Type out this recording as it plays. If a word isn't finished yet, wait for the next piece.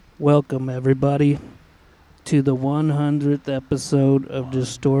Welcome, everybody, to the 100th episode of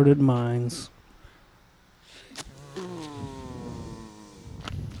Distorted Minds.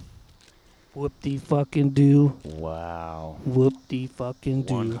 Whoop-de-fucking-do. Wow.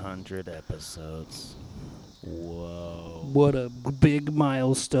 Whoop-de-fucking-do. 100 episodes. Whoa. What a big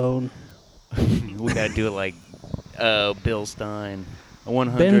milestone. We gotta do it like Bill Stein.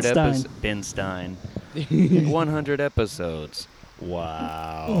 100 Ben Stein. episodes. Ben Stein. 100 episodes.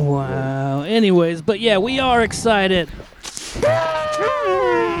 Wow. Wow. Anyways, but yeah, we are excited.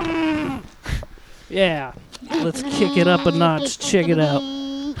 Yeah. Let's kick it up a notch. Check it out.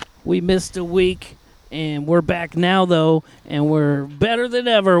 We missed a week, and we're back now, though, and we're better than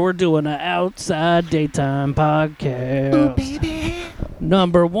ever. We're doing an outside daytime podcast. Ooh, baby.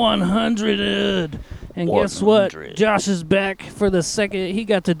 Number 100. And guess what? 100. Josh is back for the second. He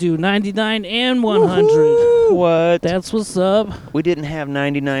got to do 99 and 100. Woohoo! What? That's what's up. We didn't have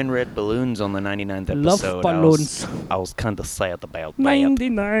 99 red balloons on the 99th Love episode. balloons. I was kind of sad about that.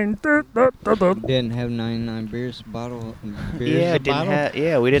 99. Didn't have 99 beers bottle. Yeah,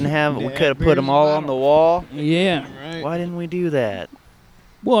 we didn't have. We Yeah, could have put them beers all on bottle. the wall. Yeah. Right. Why didn't we do that?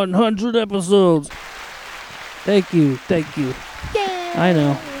 100 episodes. Thank you. Thank you. I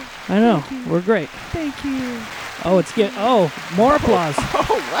know. We're great. Thank you. Oh, more applause.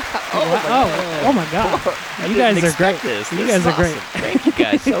 Oh my God. You guys are great. You guys are great. Thank you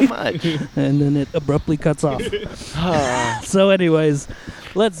guys so much. And then it abruptly cuts off. So anyways,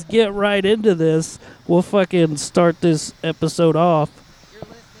 let's get right into this. We'll fucking start this episode off.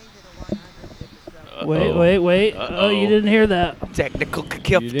 Wait. Oh, you didn't hear that. Technical didn't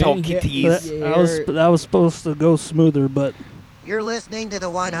hear- difficulties. That was supposed to go smoother, but You're listening to the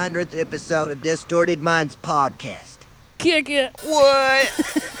 100th episode of Distorted Minds podcast. kick it. What?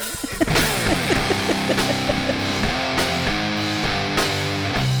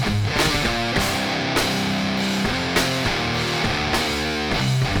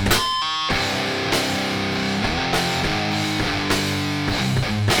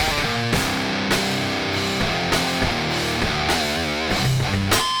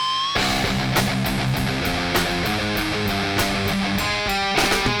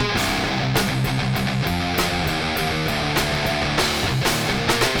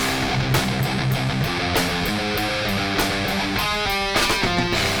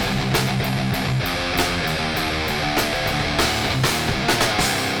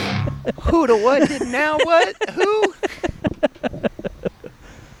 Who to what? Did now what? Who?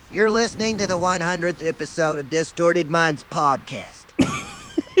 You're listening to the 100th episode of Distorted Minds podcast.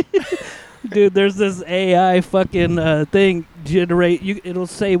 Dude, there's this AI fucking thing it'll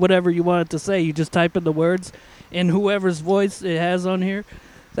say whatever you want it to say. You just type in the words, and whoever's voice it has on here,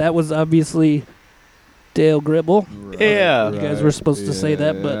 that was obviously Dale Gribble. Yeah. You guys were supposed to say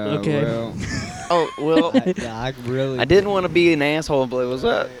that, but okay. Well, Oh, well, I really. I didn't want to be an asshole, but it was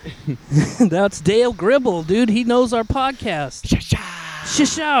up. That's Dale Gribble, dude. He knows our podcast.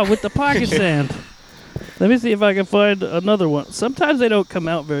 Shisha with the pocket sand. Let me see if I can find another one. Sometimes they don't come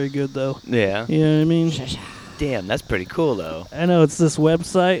out very good, though. Yeah. You know what I mean? Damn, that's pretty cool, though. I know it's this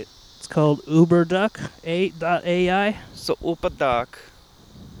website. It's called uberduck.ai. So, Upadoc,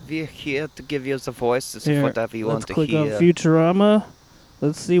 we're here to give you the voices of Here, whatever you let's want to click hear. on Futurama.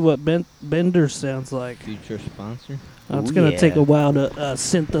 Let's see what Bender sounds like. Future sponsor. Oh, it's Ooh, going to yeah. take a while to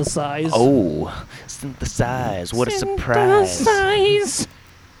synthesize. Oh, synthesize. What a surprise. Synthesize.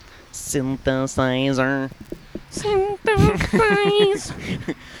 Synthesizer. Synthesize.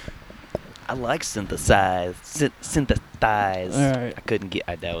 I like synthesize. Synthesize. All right. I couldn't get.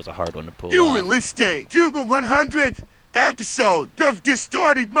 That was a hard one to pull. You off. are listening to the 100th episode of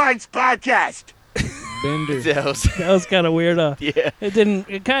Distorted Minds podcast. Bender. That was- That was kind of weird. yeah. It didn't.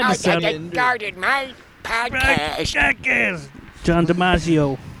 It kind of sounded. Distorted Minds podcast. John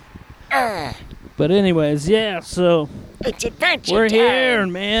DiMaggio. But anyways, yeah. So It's adventure we're time. here,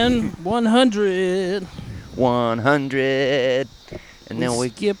 man. 100. 100. And then we.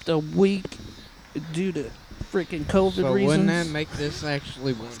 skipped a week due to freaking COVID So reasons. wouldn't that make this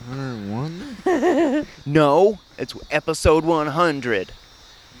actually 101? No, it's episode 100.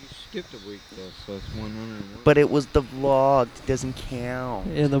 You skipped a week though, so it's 101. But it was the vlog. It doesn't count.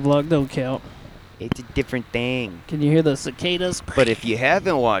 Yeah, the vlog don't count. It's a different thing. Can you hear the cicadas? But if you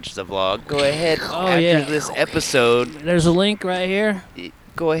haven't watched the vlog, go ahead Oh, after yeah. this episode. There's a link right here.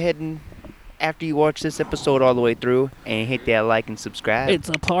 Go ahead and after you watch this episode all the way through and hit that like and subscribe. It's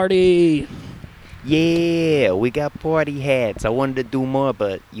a party. Yeah, we got party hats. I wanted to do more,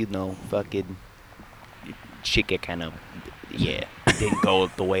 but fucking shit get kind of it didn't go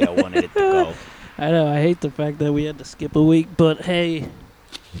the way I wanted it to go. I know. I hate the fact that we had to skip a week, but hey,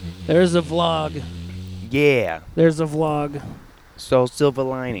 There's a vlog. Yeah. There's a vlog. So silver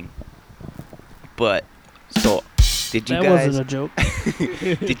lining. But so did you That guys wasn't a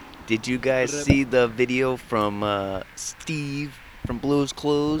joke. did you guys see the video from Steve from Blue's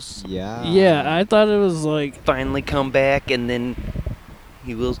Clues? Yeah. Yeah, I thought it was like Finally come back and then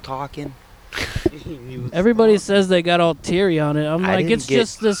he was talking. everybody says they got all teary on it. I'm I like, didn't it's get-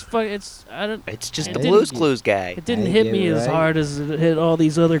 just this. It's I don't. It's just It the didn't Blue's get- Clues guy. It didn't I hit get me as right. hard as it hit all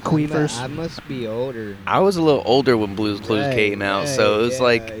these other queefers. I must be older. I was a little older when Blue's Clues Right, came out, right, so it was yeah,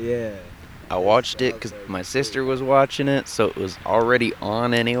 like yeah. I watched it because my sister was watching it, so it was already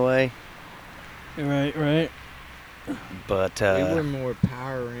on anyway. Right. But we were more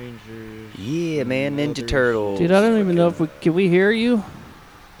Power Rangers. yeah, man, than Ninja others. Turtles. Dude, I don't even know if can we hear you?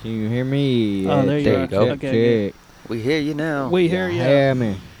 Can you hear me? Oh, there you There are. you go. Check, Okay, check. We hear you now. we hear you. Hear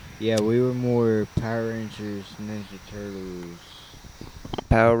me. Yeah, we were more Power Rangers, Ninja Turtles.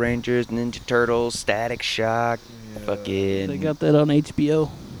 Power Rangers, Ninja Turtles, Static Shock, Yeah. fucking They got that on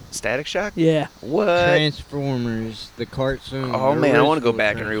HBO. Static Shock. Yeah. What? Transformers, the cartoon. Oh man, I want to go original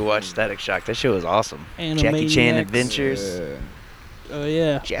back and rewatch Transformers. Static Shock. That shit was awesome. Jackie Chan Animaniacs. Adventures. Yeah. Oh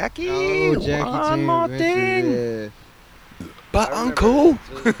yeah. Jackie, Oh, Jackie one Chan more Adventures, thing. But I Uncle,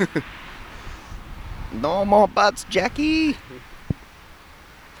 remember that too. no more butts, Jackie.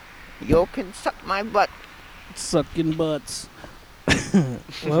 You can suck my butt. Sucking butts.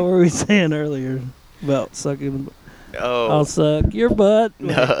 What were we saying earlier about sucking? I'll Oh, suck your butt.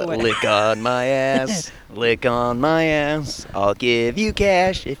 no, Wait. lick on my ass, lick on my ass. I'll give you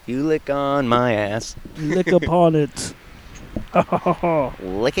cash if you lick on my ass. Lick upon it.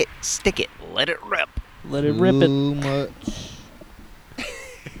 Lick it, stick it, let it rip. Let it rip it. Too much.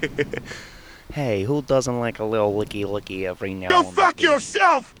 Hey, who doesn't like a little licky every now Go and fuck then?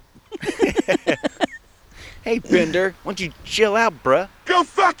 yourself! Hey, Bender, why don't you chill out, bruh? Go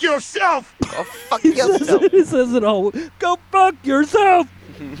fuck yourself! Go fuck He says, yourself. he says it all. Go fuck yourself.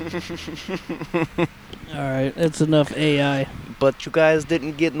 All right, that's enough AI. But you guys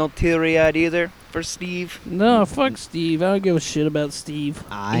didn't get no teary-eyed either for Steve? No, fuck Steve. I don't give a shit about Steve.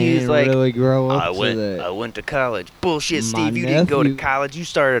 I He's didn't like, really grow up I to went that. to college. Bullshit, My Steve. You didn't go to nephew- college. You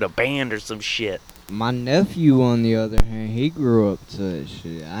started a band or some shit. My nephew, on the other hand, he grew up to that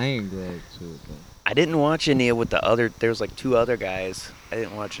shit. I ain't grew up to it though. I didn't watch any of with the other. There was like 2 other guys. I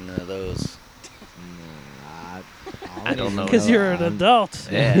didn't watch none of those. I don't know. Because you're an adult.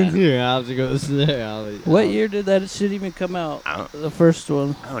 Yeah. Yeah, I was gonna say. What year did that shit even come out? I don't, The first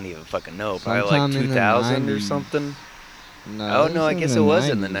one. I don't even fucking know. Probably Sometime like in the 2000 or 90s. something. No, Oh, no, I guess it was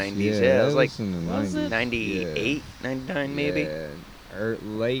in the 90s. Yeah, it that was like- in the Was 90s. it? 98, 99 maybe. Yeah.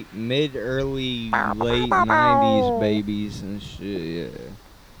 Late, early, late 90s babies and shit, yeah.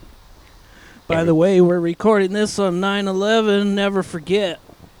 By the way, we're recording this on 9/11. Never forget.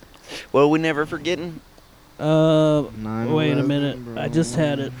 Well, we never forgetting. Wait a 9/11, minute. bro. I just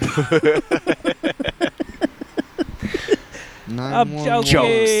had it. I'm 911.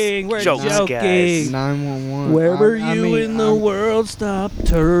 joking. We're Jokes, joking. guys. 911. Where were I you mean, in the world? Stop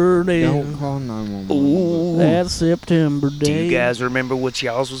turning. Don't call 911. Ooh. That September day. Do you guys remember what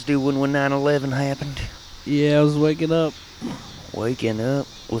y'all was doing when 9/11 happened? Yeah, I was waking up. Waking up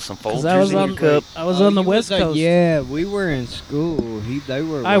with some 'Cause Folgers I was in on your cup. I was on the you West was, Coast. Yeah, we were in school. They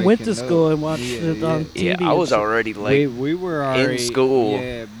were. I went waking to school up. and watched Yeah, it on yeah. TV. Yeah, I and was shit. already like we were already school.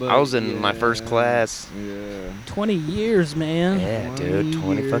 Yeah, but I was in my first class. Yeah. 20 years, man. Yeah, dude,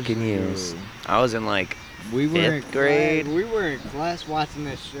 20 fucking years. ago. I was in like We were in Fifth grade. Class, we were in class watching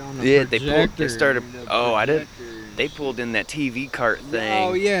that shit on the Yeah, they projector. pulled- they started- the oh, I did- projector and they shit. pulled in that TV cart thing.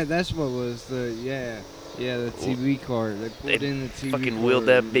 Oh yeah, that's what was the the TV card. They pulled They in the TV. Fucking wheeled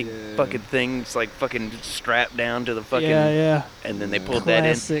card, that big yeah. fucking thing. It's like fucking strapped down to the fucking. Yeah. And then they pulled that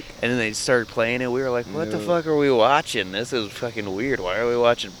in. Classic. And then they started playing it. We were like, what the Yeah. fuck are we watching? This is fucking weird. Why are we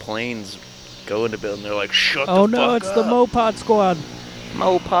watching planes go into building? They're like, shut Oh the no, fuck it's up. the Mopod Squad.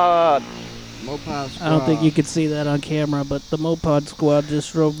 Mopod. Moped I don't think Squad. you could see that on camera, but the Mopod Squad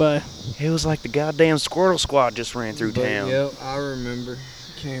just drove by. It was like the goddamn Squirtle Squad just ran through But, town. Yep, I remember.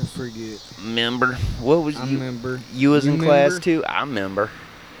 Can't forget. Remember? What was I you? remember. You was You in class remember? too? I remember.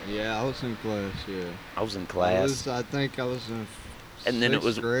 Yeah, I was in class. Yeah. I was in class. I think I was in. And then it 6th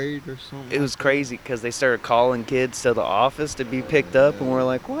was- grade or something. It was like that. crazy because they started calling kids to the office to be picked up, and we're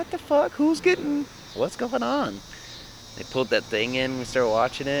like, what the fuck? What's going on? They pulled that thing in, we started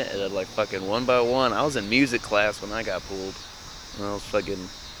watching it, and then, like, fucking one by one. I was in music class when I got pulled. And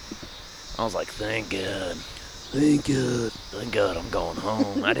I was like, thank God. Thank God I'm going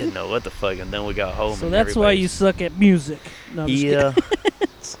home. I didn't know what the fuck, and then we got home. So and that's why you everybody's- suck at music. No, I'm just Yeah. kidding.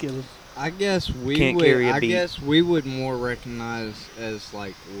 Just kidding. I guess we Can't would. carry a I beat. guess we would more recognize as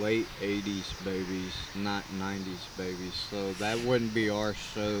like late '80s babies, not '90s babies. So that wouldn't be our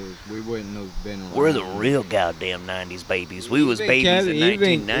shows. We wouldn't have been around. We're the real goddamn 90s babies. We was Even babies Kevin- in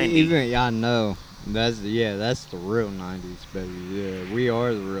 1990. Even yeah, I know. That's the real '90s baby. Yeah, we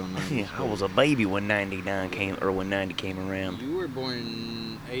are the real '90s. Yeah, I was a baby when 99 came, or when 90 came around. You were born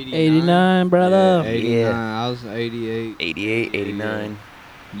in '89. 89, brother. Yeah, '89. Yeah. I was '88. 88, 89,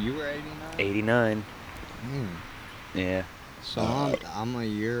 You were '89. 89. Yeah. So I'm a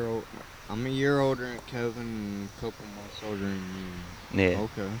year old. I'm a year older than Kevin and a couple months older than you. Yeah.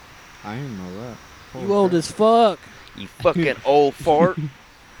 Okay. I didn't know that. Holy You old crap. as fuck. You fucking old fart.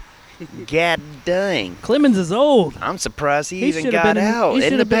 God dang. Clemens is old. I'm surprised he He even should've got been in- out. he Isn't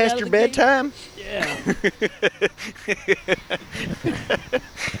should've it been past out your of the gate. bedtime? Yeah.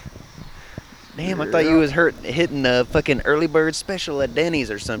 Damn, I thought you was hitting a fucking early bird special at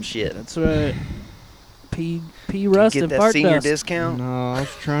Denny's or some shit. That's right. P Rust Get and that Fart senior Dust. discount. No, I was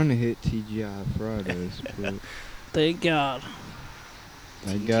trying to hit TGI Fridays, but Thank God.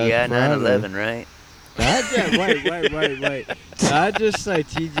 I got TGI Friday. 911, right? Wait. Did I just say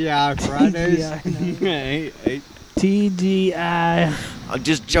TGI Fridays? TGI. TGI. I'm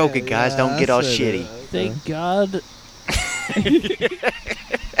just joking, guys. Don't get all shitty. Thank God.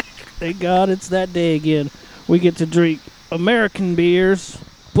 Thank God it's that day again. We get to drink American beers,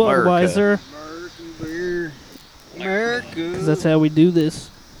 Budweiser, American beer. America. because that's how we do this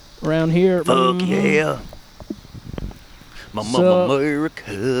around here. Fuck Mhm. yeah. My So- mama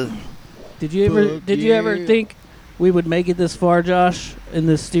America. Did you ever yeah. think we would make it this far, Josh, in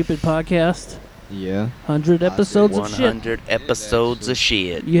this stupid podcast? Yeah. 100 episodes of shit. 100 episodes of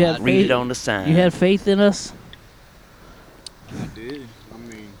shit. You had Read faith- it on the sign. You had faith in us? I did. I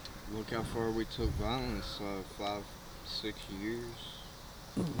mean, look how far we took violence. 5-6 years.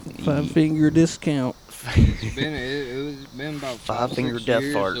 5-finger discount. It's been about Five-finger 5-6 death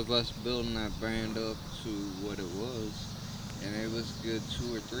years fart. of us building that band up to what it was, and it was a good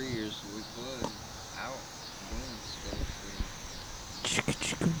 2 or 3 years we put out doing stuff.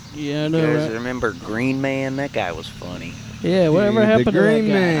 Yeah, I You know, guys right? remember Green Man? That guy was funny. Yeah, whatever Dude, the happened to that Green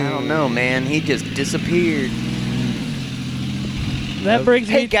guy? Man. I don't know, man. He just disappeared. That brings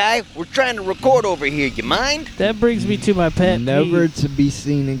Hey, me. guy, we're trying to record over here. You mind? That brings me to my pet Never peeve. to be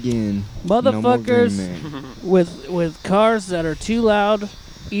seen again. No more Green Motherfuckers Man. with cars that are too loud.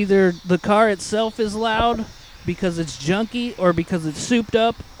 Either the car itself is loud because it's junky, or because it's souped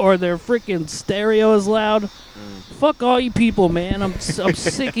up, or their freaking stereo is loud. Fuck all you people, man. I'm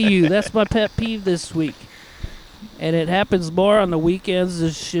sick of you. That's my pet peeve this week. And it happens more on the weekends.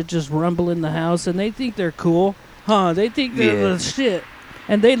 This shit just rumble in the house, and they think they're cool, huh? They think they're Yeah. the shit,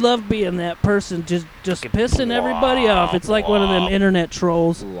 and they love being that person, just pissing everybody off. It's like one of them internet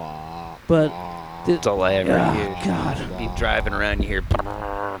trolls. Blah, But blah, That's all I ever Ah, hear. God. Be driving around, you hear.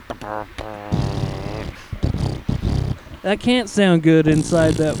 That can't sound good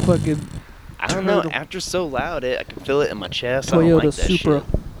inside that fucking I don't know. Turtle. After so loud, I can feel it in my chest. I don't Toyota like that Supra. shit.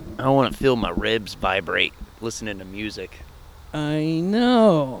 I don't want to feel my ribs vibrate listening to music. I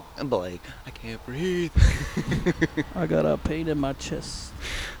know. I'm like, I can't breathe. I got a pain in my chest,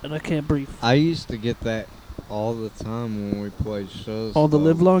 and I can't breathe. I used to get that all the time when we played shows. All the though.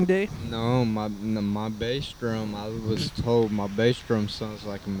 live long day. No, my bass drum. I was told my bass drum sounds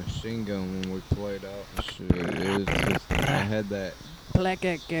like a machine gun when we played out and shit. It was just, I had that.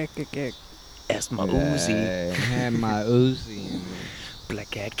 That's my Uzi. I had my Uzi in it.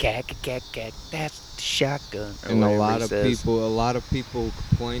 Black cat. That's the shotgun. Or And a whatever lot he of says. people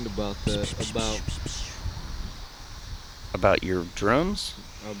complained about that. About your drums?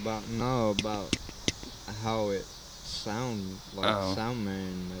 About how it sounded like Oh.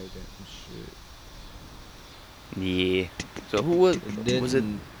 Soundman made it and shit. Yeah. So who was It was it?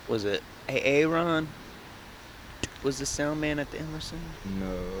 didn't- Was it Aaron? Was the sound man at the Emerson?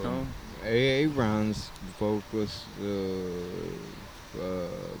 No. No. Aaron's vocalist,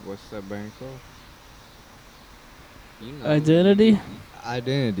 what's that band called? You know. Identity.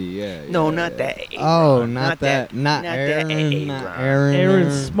 Identity, yeah. No, yeah, not yeah. that Oh, Aaron. not that. Not that Aaron. Not Aaron. Aaron.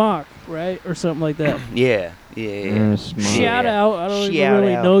 Aaron Smock, right, or something like that. Yeah. Aaron Smock. Shout out. I don't even Shout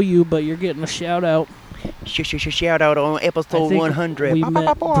really out. know you, but you're getting a shout out. Shout out on I episode think 100. we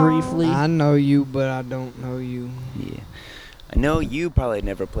met briefly. I know you, but I don't know you. Yeah. I know you probably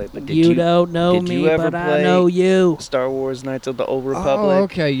never played, but did You you don't know did me, you ever but I play know you. Star Wars Knights of the Old Oh, Republic?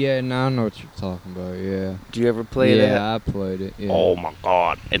 okay, yeah, now I know what you're talking about, yeah. Did you ever play that? Yeah, I played it, yeah. Oh my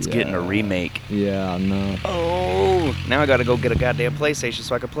god, it's getting a Yeah. remake. Yeah, I know. Oh, now I gotta go get a goddamn PlayStation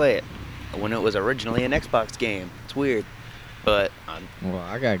so I can play it. When it was originally an Xbox game. It's weird. But Well,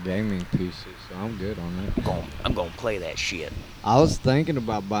 I got gaming PCs, so I'm good on it. I'm gonna play that shit. I was thinking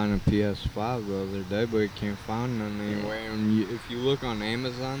about buying a PS5 the other day, but you can't find none anywhere. And if you look on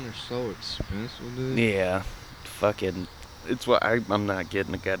Amazon, they're so expensive, dude. Yeah, fucking. It's what I'm not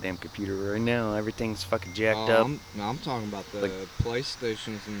getting a goddamn computer right now. Everything's fucking jacked up. I'm talking about the Like-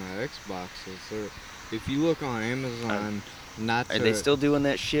 PlayStations and the Xboxes. If you look on Amazon, not to... Are they still doing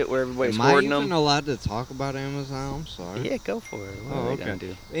that shit where everybody's Am I hoarding even them? allowed to talk about Amazon? I'm sorry. Yeah, go for it. What Oh, are they okay. gonna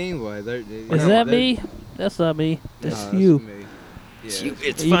do? Anyway, Is that me? That's not me. That's you. Me. It's Yeah, you.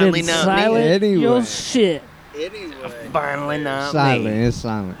 It's You finally been not silent me. Anyway. your shit. Anyway. Finally not Silent. me. It's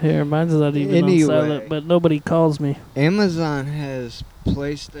silent. Here, mine's not even Anyway. on silent, but nobody calls me. Amazon has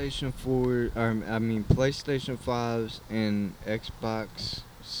PlayStation 4, PlayStation 5s and Xbox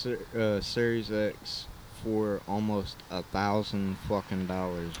Series X for almost $1,000 fucking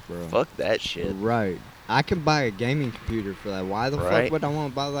dollars, bro. Fuck that shit. Right. I can buy a gaming computer for that. Why the Right. fuck would I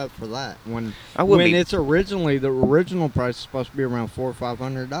want to buy that for that? When I would when be. it's originally the original price is supposed to be around $400 or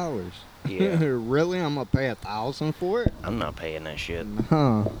 $500. Yeah, Really? I'm gonna pay $1,000 for it? I'm not paying that shit.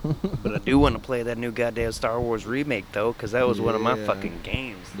 Huh. But I do want to play that new goddamn Star Wars remake though, because that was one of my Yeah. fucking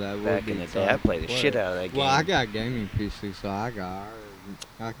games That would back be in the day. tough I played to the play. shit out of that game. Well, I got a gaming PC, so I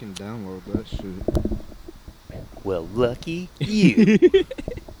can download that shit. Well, lucky you.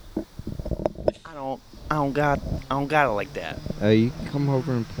 I don't got it like that. Hey, you can come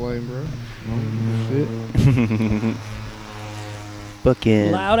over and play, bro. Shit.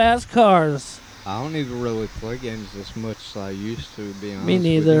 Fucking. Loud ass cars. I don't even really play games as much as I used to, be honest. Me with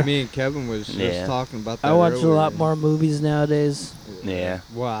neither. you. Me and Kevin was just Yeah. talking about that. I watch a earlier. lot more movies nowadays. Yeah.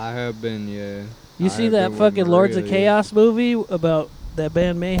 Well, I have been, yeah. You I see have that been with fucking Lords of Maria, yeah. Chaos movie about that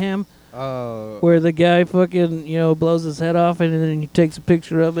band Mayhem? Oh. Where the guy fucking, blows his head off and then he takes a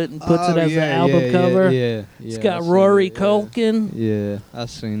picture of it and puts it as an album cover. Yeah, It's yeah, got I seen Rory it, yeah. Culkin. Yeah, I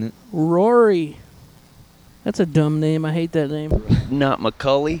seen it. Rory. That's a dumb name. I hate that name. Not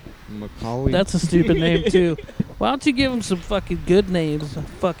Macaulay. Macaulay. That's a stupid name, too. Why don't you give him some fucking good names,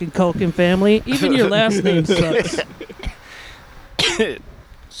 fucking Culkin family? Even your last name sucks.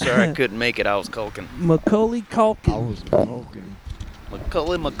 Sorry, I couldn't make it. I was Culkin. Macaulay I Culkin. was caulking.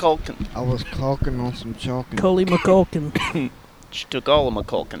 Macaulay McCulkin. I was caulking on some chalking. Macaulay McCulkin. She took all of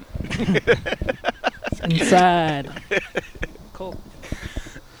McCulkin. Inside. Cul-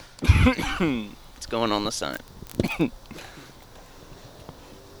 It's going on the sign.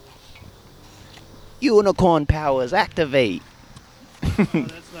 Unicorn powers activate. That's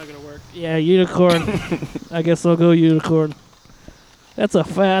not gonna work. Yeah, unicorn. I guess I'll go unicorn. That's a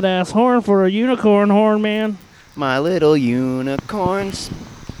fat ass horn for a unicorn horn, man. My little unicorns.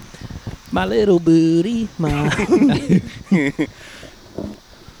 My little booty, my.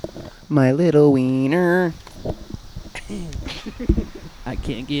 My little wiener. I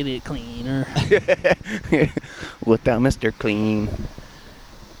can't get it cleaner. Without Mr. Clean.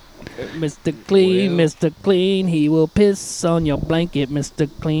 Mr. Clean, Well. Mr. Clean, he will piss on your blanket, Mr.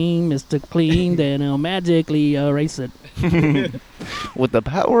 Clean, then he'll magically erase it. With the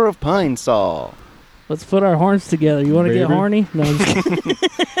power of Pine Saw. Let's put our horns together. You want to get Baby. horny? No. I'm just kidding.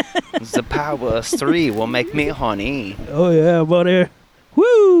 The power of 3 will make me honey. Oh yeah, buddy.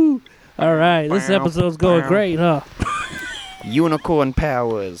 Woo! All right, this episode's going great, huh? Unicorn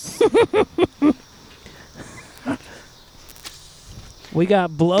powers. We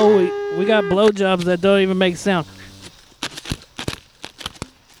got blowjobs that don't even make sound.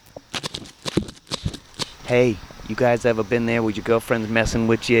 Hey, you guys ever been there where your girlfriend's messing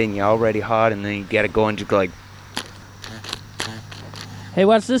with you and you're already hot and then you gotta go and just go like, Hey,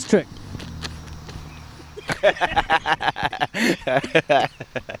 watch this trick.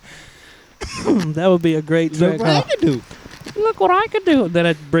 That would be a great trick. Look what I huh? can do. Look what I could do. Then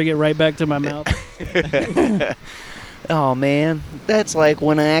I'd bring it right back to my mouth. oh man, that's like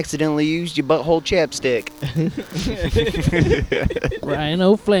when I accidentally used your butthole chapstick. Ryan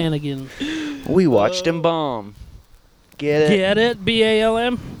O'Flanagan. We watched him bomb. Get it? Get it?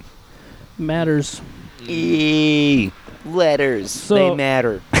 BALM? Matters. Letters. So- they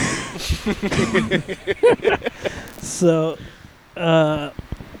matter. So,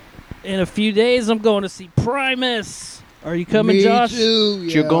 in a few days, I'm going to see Primus. Are you coming, Me Josh? too,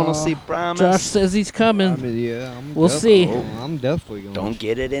 You're gonna yeah. see Primus. Josh says he's I coming. mean, yeah, I'm We'll definitely- see. I'm definitely going. Don't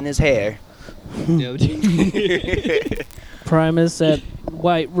get it in his hair. Primus at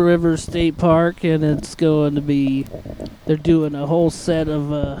White River State Park, and it's going to be. They're doing a whole set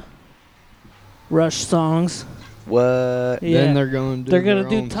of Rush songs. What? Yeah. Then they're going to do They're gonna their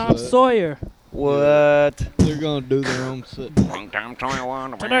do own Tom set. Sawyer. What? They're gonna do their own set.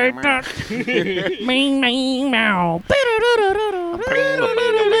 Ming, ming, meow.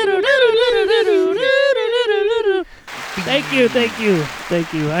 Thank you, thank you,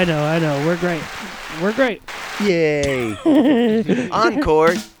 thank you. I know. We're great. We're great. Yay.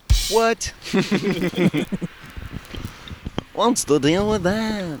 Encore. What? What's the deal with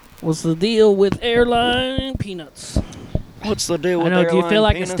that? What's the deal with airline peanuts? What's the deal I with know. Do you feel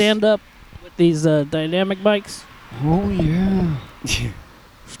like penis? a stand-up with these dynamic mics? Oh yeah.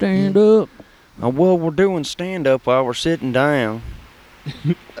 Stand up. Well, we're doing stand-up while we're sitting down.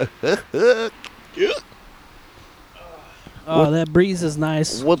 Oh, that breeze is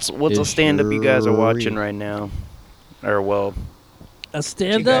nice. What's a It stand-up you guys are sure watching is. right now? Or, well, A what you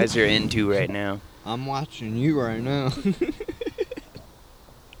stand-up. guys are into right now? I'm watching you right now.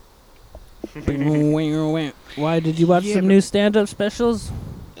 Why did you watch Yeah, some but- new stand-up specials?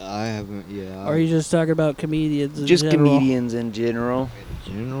 I haven't. Yeah. Or are you just talking about comedians? In Just general? comedians in general.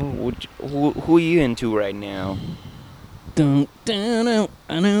 general? Who are you into right now? I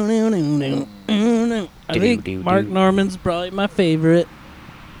think Mark Norman's probably my favorite,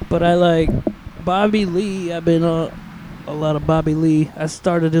 but I like Bobby Lee. I've been a lot of Bobby Lee. I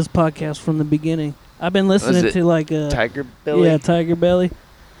started his podcast from the beginning. I've been listening it to like Tiger Belly? yeah, Tiger Belly.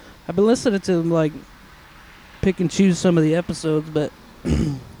 I've been listening to him like pick and choose some of the episodes, but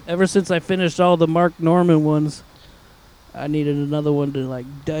ever since I finished all the Mark Norman ones, I needed another one to like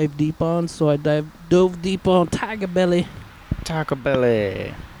dive deep on. So I dove deep on Tiger Belly. Tiger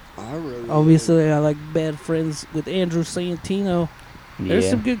Belly. I really. Obviously, I like Bad Friends with Andrew Santino. There's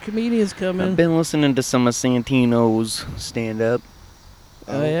some good comedians coming. I've been listening to some of Santino's stand-up.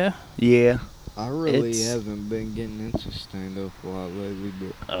 Oh yeah. Yeah. I really It's- haven't been getting into stand up a lot lately,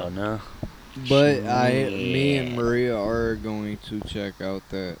 Oh, no. but me and Maria are going to check out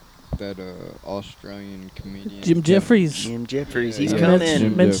that Australian comedian Jim Jeffries. Jim Jeffries, Yeah, he's yeah. coming.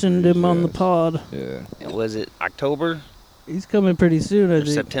 Jim Mentioned him on the yes. pod. Yeah. Was it October He's coming pretty soon, I or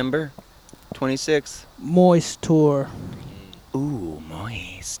think. September? 26th. Moist tour. Ooh,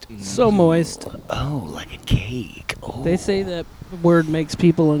 moist. So moist. Oh, like a cake. Oh. They say that word makes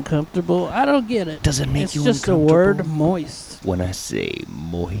people uncomfortable. I don't get it. Does it make It's you just a uncomfortable? word, moist. When I say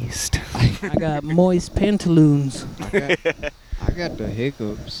moist. I got moist pantaloons. I got the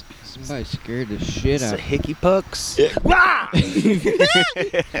hiccups. Somebody scared the shit It's out a of me. hickey pucks.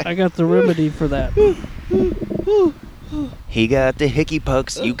 I got the remedy for that. He got the hickey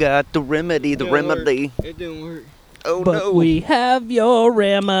pucks. You got the remedy. The remedy. It didn't work. Oh But no. we have your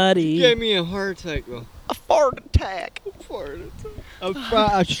remedy. Gave me a heart attack though. A fart attack.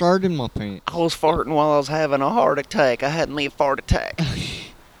 I started my pants. I was farting while I was having a heart attack. I had me a fart attack.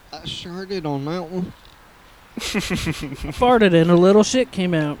 I started on that one. Farted and a little shit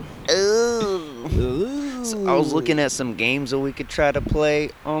came out. Ooh. So I was looking at some games that we could try to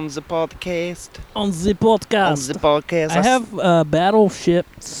play on the podcast. On the On podcast. the podcast. I have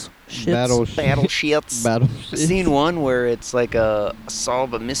battleships. Shits. Battleships. Battle. I've seen one where it's like a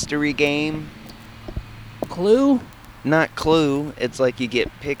solve a mystery game. Clue? Not Clue. It's like you get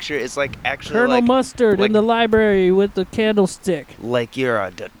picture. It's like actually Colonel Mustard like- in the library with the candlestick. like you're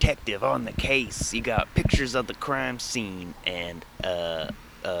a detective on the case. You got pictures of the crime scene and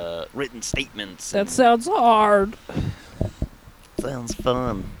written statements. That and sounds hard. sounds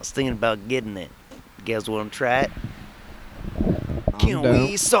fun. I was thinking about getting it. You guys want to try it? Can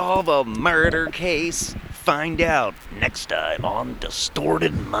we solve a murder case? Find out next time on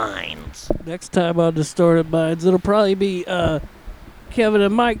Distorted Minds. Next time on Distorted Minds, it'll probably be Kevin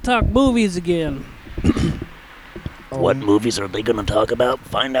and Mike talk movies again. What movies are they going to talk about?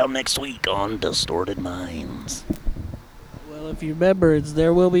 Find out next week on Distorted Minds. Well, if you remember, it's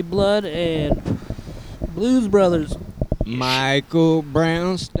There Will Be Blood and Blues Brothers. Michael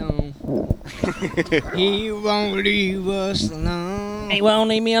Brownstone. He won't leave us alone. He won't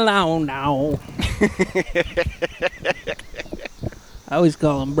leave me alone now. I always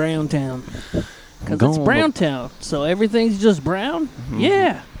call him Browntown. Because it's Browntown, so everything's just brown?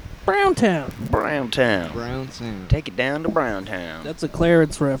 Yeah, Browntown. Browntown. Brownstone. Take it down to Browntown. That's a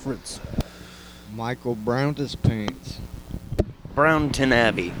Clarence reference. Michael Brown's pants. Brownton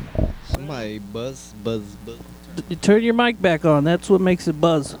Abbey. Somebody buzz. Turn your mic back on. That's what makes it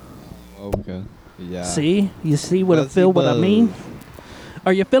buzz. Okay. Yeah. See? You see what I Buzzy feel, what I buzz. mean?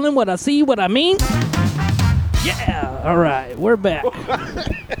 Are you feeling what I see, what I mean? Yeah. All right, we're back.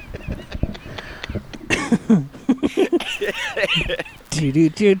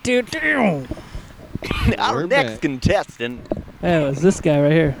 Do-do-do-do-do. Our We're next back. contestant. Oh, it's this guy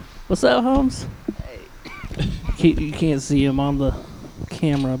right here. What's up, Holmes? You can't see him on the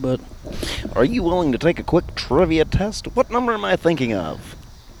camera, but Are you willing to take a quick trivia test? What number am I thinking of?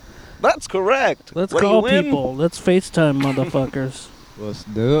 That's correct. let's What do you call win? people. Let's FaceTime motherfuckers. Let's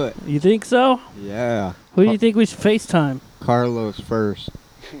do it. You think so? Yeah. Who do you think we should FaceTime? Carlos first.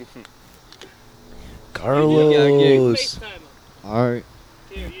 Carlos. All right.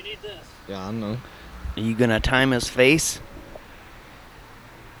 Here, you need this. Yeah, I know. Are you gonna time his face?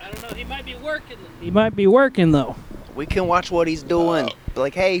 I don't know. He might be working. He might be working though. We can watch what he's doing. Be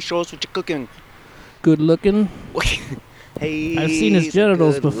like, hey, show us what you're cooking. Good looking. Hey. I've seen his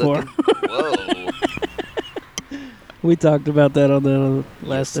genitals before. Whoa. We talked about that on the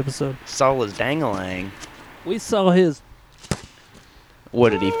last episode. Saw his dangalang. We saw his.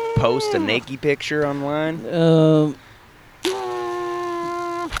 What, did he post a naked picture online? Did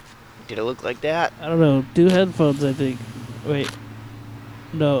it look like that? I don't know. Do headphones, I think. Wait.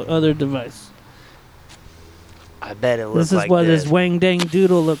 No, other device. I bet it looked This is like what this. his Wang Dang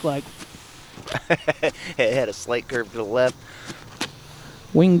Doodle looked like. It had a slight curve to the left.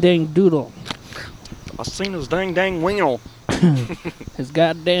 Wing Dang Doodle. I seen his dang wingel. His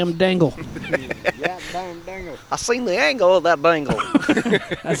goddamn dangle. Yeah, dangle. I seen the angle of that dangle.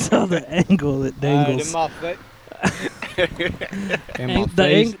 I saw the angle that dangles. in my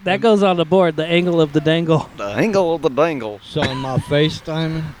face. That goes on the board. The angle of the dangle. The angle of the dangle. So am I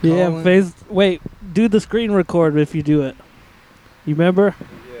FaceTiming? Yeah, Colin? face. Wait, do the screen record if you do it. You remember?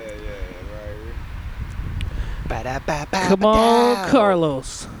 Ba-da-ba-ba-ba-dow. Come on,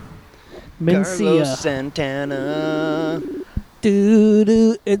 Carlos. Carlos Mencia. Santana.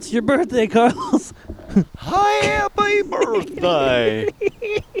 Doo-doo. It's your birthday, Carlos. Happy birthday.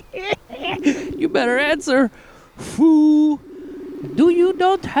 You better answer. Foo. Do you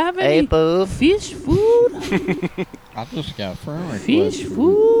not have Hey, any boo. fish food? I just got friend Fish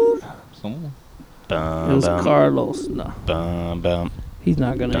food? Someone. It was Carlos. No, Bum, bum, he's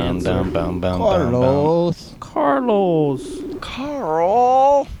not gonna bum, answer. bum, bum, bum, Carlos. Carlos.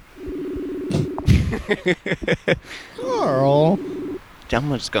 Carl. Carl. I'm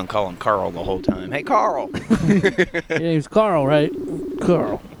just gonna call him Carl the whole time. Hey, Carl. His name's Carl, right?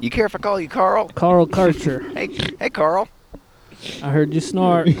 Carl. You care if I call you Carl? Carl Karcher. Hey, Carl. I heard you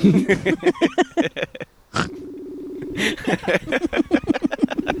snort.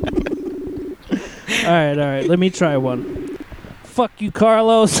 All right. Let me try one. Fuck you,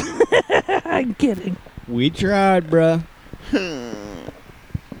 Carlos. I'm kidding. We tried, bruh.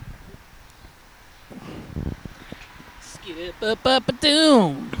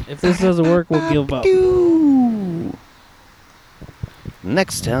 If this doesn't work, we'll give up.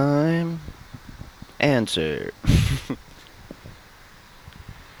 Next time, answer.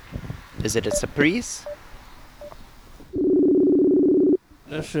 Is it a surprise?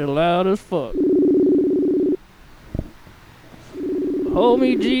 That shit loud as fuck.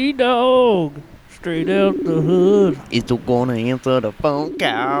 Homie G-Dog. Straight out the hood. Is it gonna answer the phone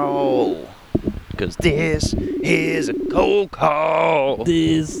call? Cause this is a cold call.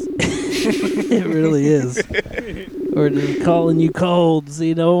 This. It really is. Or just calling you cold.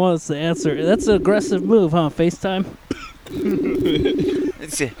 See, no one wants to answer. That's an aggressive move, huh? FaceTime?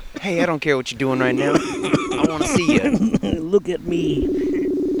 It's a, hey, I don't care what you're doing right now. I wanna see you. Look at me.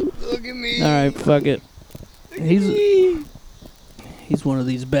 Look at me. All right, fuck it. He's one of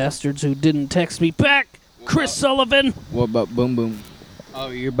these bastards who didn't text me back. Chris Sullivan. What about Boom Boom? Oh,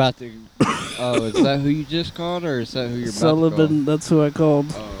 you're about to. Oh, is that who you just called, or is that who you're about Sullivan, that's who I called.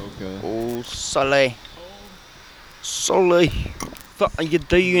 to call? Oh, okay. Oh, Sully. Sully. What are you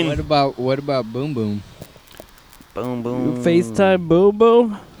doing? What about Boom Boom? Boom, boom. FaceTime Boom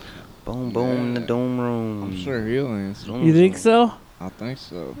Boom. Boom, boom in the dome room. I'm sure he'll answer. You think so? I think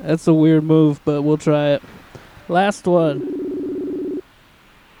so. That's a weird move, but we'll try it. Last one.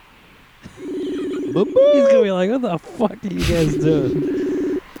 He's gonna be like, what the fuck are you guys doing?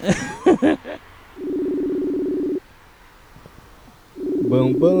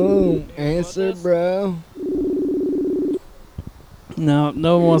 Boom Boom. Answer, bro. No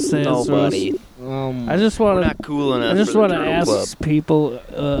one wants to answer Nobody. us. I just We're want to. not cool enough. I just want to ask people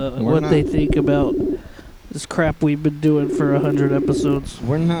what they think about this crap we've been doing for 100 episodes.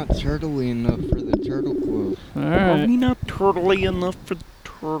 We're not turtly enough for the Turtle Club. All Are right, we not turtly enough for the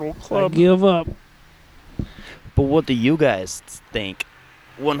Turtle I Club? give up. But what do you guys think?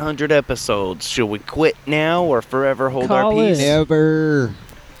 100 episodes. Should we quit now or forever hold Call our peace? in. Ever.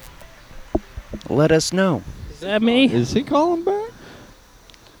 Let us know. Is that me? Is he calling back?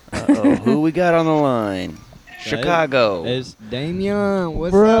 Uh-oh, who we got on the line? Chicago. It's Damien.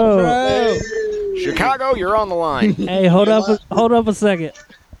 What's Bro. up, bro? Chicago, you're on the line. Hey, hold up a second.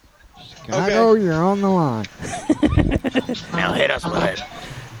 Chicago, you're on the line. Now hit us with it.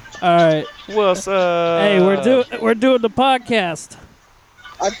 All right. What's up? Hey, we're doing the podcast.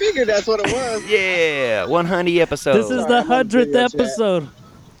 I figured that's what it was. Yeah, 100 episodes. This is Sorry, the I'm on 100th video chat. episode.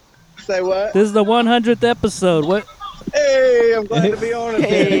 Say what? This is the 100th episode. What? Hey, I'm glad to be on it.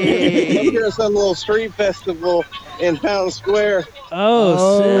 Hey. I'm here at some little street festival in Town Square.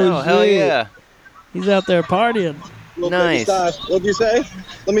 Oh, shit. Oh, hell yeah. He's out there partying. Little Nice. baby size. What'd you say?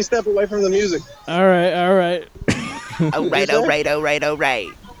 Let me step away from the music. All right. All right.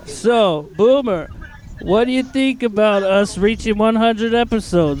 So, Boomer, what do you think about us reaching 100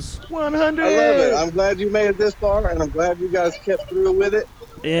 episodes? 100. I love it. I'm glad you made it this far, and I'm glad you guys kept through with it.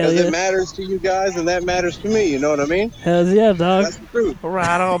 Yeah, Because yeah. it matters to you guys, and that matters to me. You know what I mean? Hell yeah, dog. That's the truth.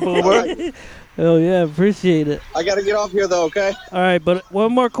 Right on, All Boomer. right. Hell yeah, appreciate it. I got to get off here, though, okay? All right, but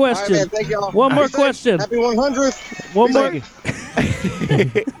one more All right, question. man. Thank y'all. One more Be safe. question. Happy 100th. One more.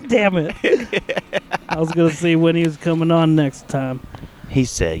 Thank you. Damn it. I was going to see when he was coming on next time. He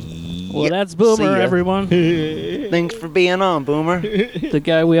said, Well, yep. that's See Boomer, ya. everyone. Thanks for being on, Boomer. The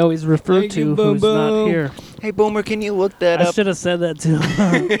guy we always refer Thank to you, Boom who's not Boom. here. Hey, Boomer, can you look that I up? should have said that to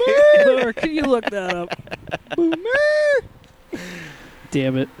him. Boomer, can you look that up?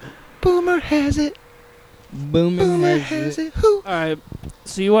 Damn it. Boomer has it. Booming Has it. Who? All right.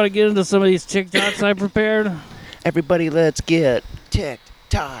 So you want to get into some of these TikToks I prepared? Everybody, let's get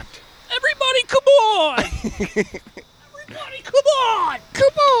tick-tocked. Everybody, come on! Everybody, come on!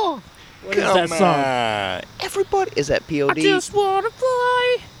 Come on! What is that song? Everybody. Is that POD? I just want to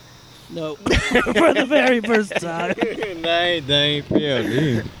fly. No. For the very first time. They ain't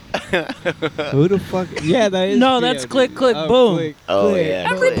PLD. Who the fuck? Yeah, that is. No, that's PLD. click, click, Oh, boom. click, Oh, click. yeah.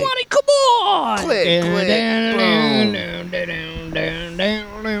 Everybody, come on! Click, click,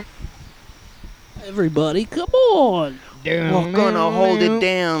 boom. Everybody, come on! We're gonna hold it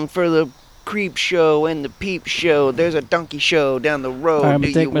down for the creep show and the peep show. There's a donkey show down the road. All right, I'm Do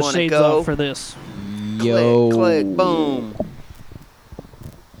gonna you take my wanna shades go? off for this. Yo. Click, click, boom.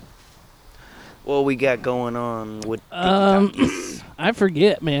 What we got going on with I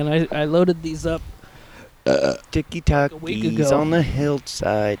forget, man. I loaded these up. Tiki a week Talkies ago. on the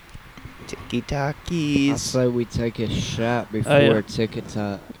hillside? Tiki I Talkies. say we take a shot before yeah.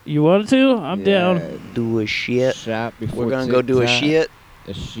 TikTok. You want to? I'm down. Do a shit. Shot before We're gonna go do a TikTok. shit.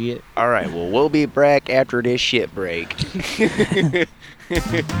 A shit. All right. Well, we'll be back after this shit break. You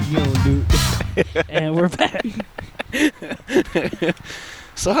don't do. And we're back.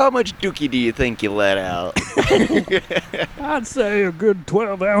 So, how much dookie do you think you let out? I'd say a good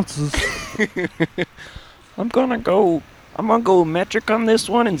 12 ounces. I'm gonna go metric on this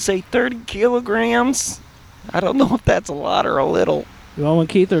one and say 30 kilograms. I don't know if that's a lot or a little. You want one,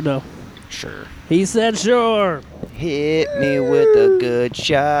 Keith, or no? Sure. He said sure. Hit me with a good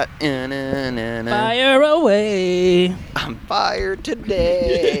shot. Na-na-na-na. Fire away. I'm fired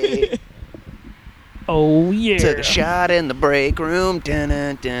today. Oh, yeah. Took a shot in the break room.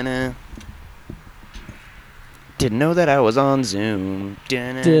 Dun-na-dun-na. Didn't know that I was on Zoom.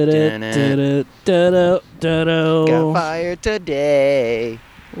 Dun-na-dun-na. Got fired today.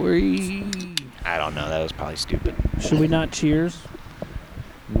 I don't know. That was probably stupid. Should we not cheers?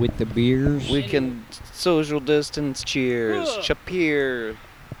 With the beers. We can social distance. Cheers. Shapir.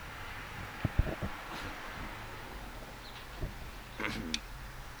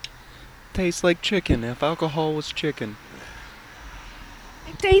 Tastes like chicken if alcohol was chicken.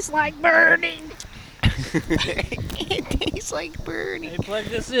 It tastes like burning. It tastes like burning. Hey, plug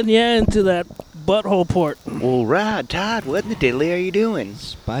this in, into that butthole port. All right, Todd, what in the diddly are you doing?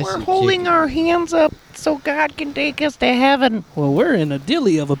 Spicy We're holding chicken. our hands up so God can take us to heaven. Well, we're in a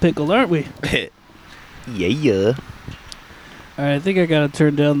dilly of a pickle, aren't we? Yeah. All right, I think I gotta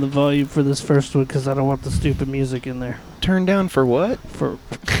turn down the volume for this first one because I don't want the stupid music in there. Turn down for what?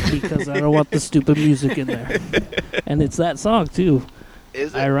 Because I don't want the stupid music in there. And it's that song too.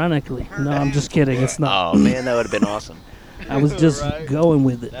 Is Ironically, no, I'm just kidding. It's not. Oh man, that would have been awesome. I was just Right. going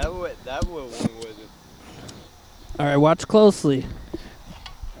with it. That would went with it. All right, watch closely.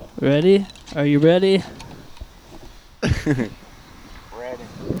 Ready? Are you ready?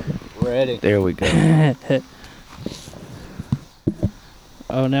 Ready. There we go.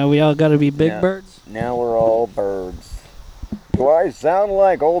 Oh, now we all gotta be big Yeah. birds. Now we're all birds. Do I sound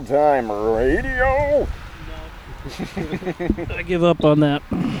like old time radio? I give up on that.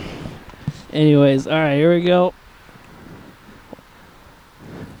 Anyways, all right, here we go.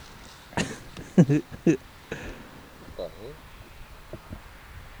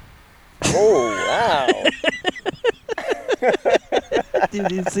 Oh wow!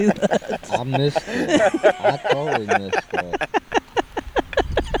 Did you see that? I missed it. I totally missed it.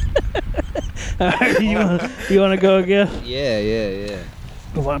 Alright, you want to go again? Yeah.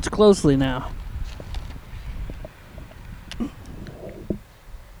 Watch closely now.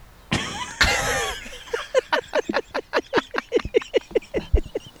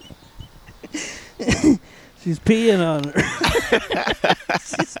 She's peeing on her.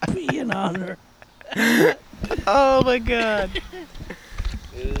 She's peeing on her. Oh my god.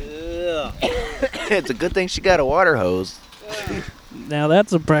 It's a good thing she got a water hose. Now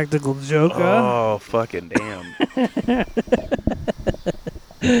that's a practical joke, huh? Oh, fucking damn.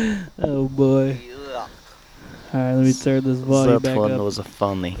 Oh boy. Alright, let me turn this volume That back one up. was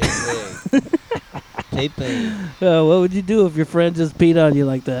funny. What would you do if your friend just peed on you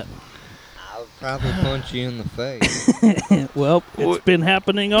like that? I would probably punch you in the face. Well, it's been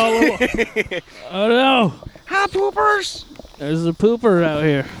happening all along. Oh no! Hi, poopers. There's a pooper out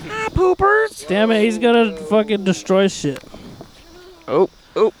here. Hi, poopers. Damn it, he's gonna fucking destroy shit. Oh,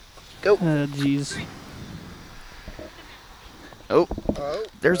 go. Jeez. Oh,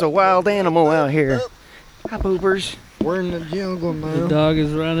 there's a wild animal out here. Hi, poopers. We're in the jungle The now. dog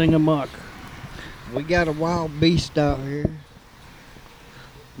is running amok. We got a wild beast out here.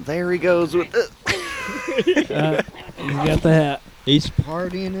 There he goes with the... He's got the hat. He's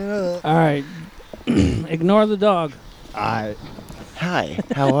partying it up. Alright. Ignore the dog. Hi,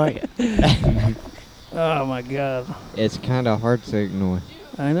 how are you? Oh my god. It's kind of hard to ignore.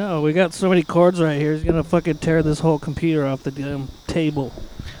 I know, we got so many cords right here. He's gonna fucking tear this whole computer off the damn table.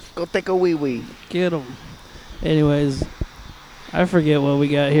 Go take a wee-wee. Get him. Anyways, I forget what we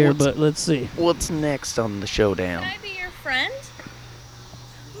got here, but let's see. What's next on the showdown? Can I be your friend?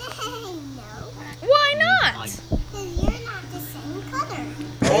 No. Why not? Because you're not the same color.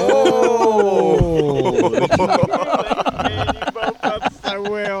 So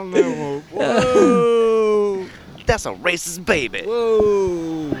well, no. Whoa! That's a racist baby.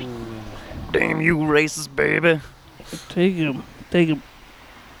 Whoa. Damn you, racist baby. Take him.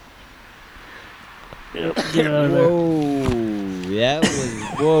 Yep, get out of there. Whoa. That was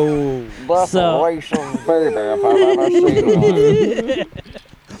whoa. That's So- a racist baby if I've ever seen one.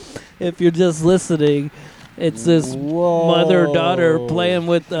 If you're just listening, it's this mother-daughter playing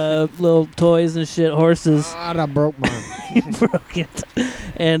with little toys and shit, horses. God, I broke mine. He broke it.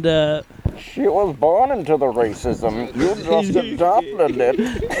 And She was born into the racism. You just adopted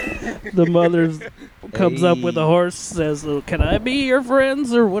it. the mother comes up with a horse, says, "Oh, can I be your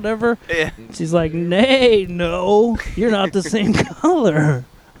friends?" or whatever. Yeah. She's like, "Nay, no, you're not the same color."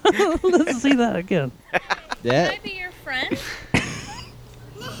 Let's see that again. Can That I be your friend?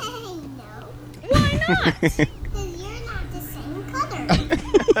 No. Why not? Because you're not the same color.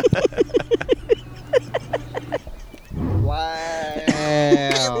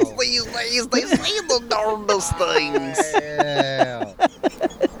 wow. These days, they say the darndest things. Wow.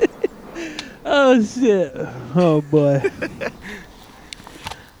 Oh shit! Oh boy.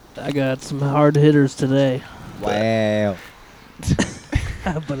 I got some hard hitters today, Wow.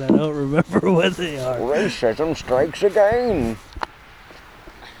 but I don't remember what they are. Racism strikes again.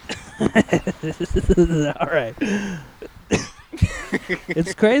 All right.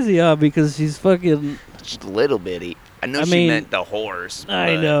 It's crazy, huh? Because she's fucking. Just a little bitty. I know I she mean, meant the horse.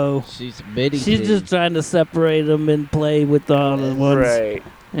 I but- know. She's a bitty. She's kid. just trying to separate them and play with all the ones. Right.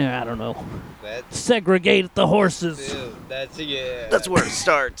 Yeah, I don't know. That's Segregate the horses. That's yeah. That's where it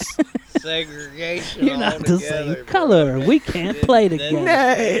starts. segregation. You're not the same color. We can't play together.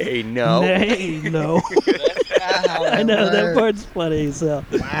 Nay, no. Nay, no. I know that part's funny. So,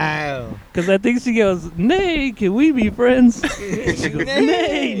 Wow. because I think she goes, "Nay, can we be friends?" She goes,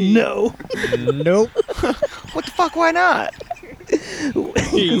 "Nay, no." Nope. What the fuck? Why not?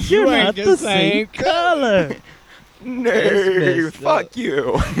 You're not the same color. Nay, messed fuck up.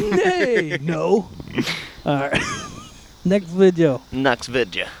 you. Nay, no. All right. Next video. Nux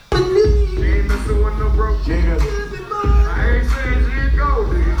vidya.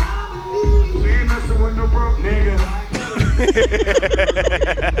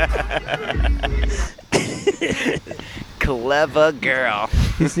 Clever girl.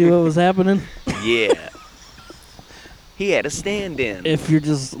 You see what was happening? Yeah. He had a stand-in. If you're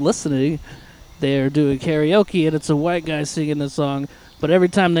just listening, they're doing karaoke and it's a white guy singing the song, but every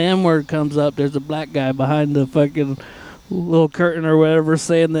time the M-word comes up, there's a black guy behind the fucking little curtain or whatever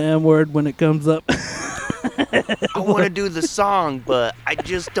saying the M-word when it comes up. I want to do the song, but I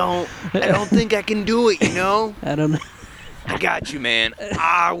just don't. I don't think I can do it. You know. I don't know. I got you, man.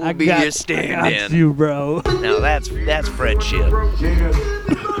 I will be got your I got stand-in. you, bro. Now that's friendship.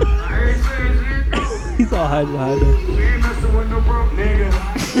 He's all hiding behind him.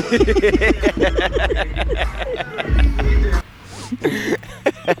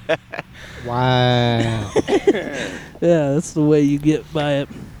 Wow. Yeah, that's the way you get by it.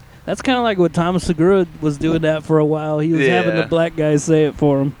 That's kind of like what Thomas Segura was doing that for a while. He was having the Yeah. black guy say it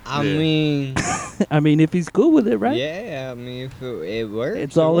for him. I Yeah. mean, I mean, if he's cool with it, right? yeah, I mean, if it works.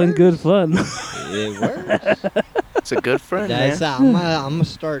 It's all in good fun. It works. It's a good friend, That's man. I'm gonna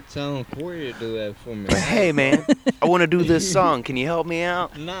start telling Corey to do that for me. But hey, man, I want to do this song. Can you help me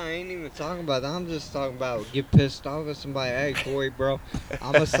out? Nah, I ain't even talking about that. I'm just talking about get pissed off at somebody. Hey, Corey, bro,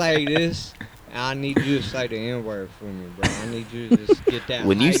 I'm gonna say this. And I need you to say the N-word for me, bro. I need you to just get that.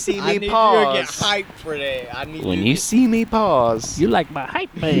 When you hype. see I me need pause. you to get hyped for that. I need When you see me pause, You like my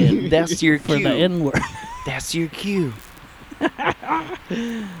hype man that's your for cue. the N-word. That's your cue.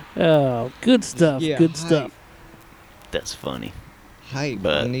 Oh, good stuff. Yeah, Good hype. stuff. That's funny. hype.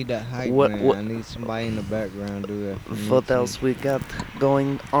 But I need that hype, what- man. what- I need somebody in the background do that for me. What too. else we got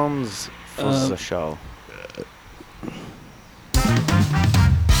going on for the show?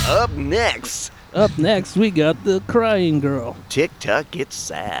 Up next, Up next, we got the crying girl. TikTok gets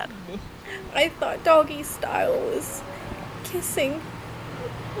sad. I thought doggy style was kissing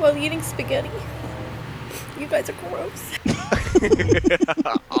while eating spaghetti. You guys are gross.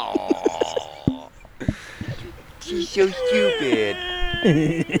 Aww. She's so stupid.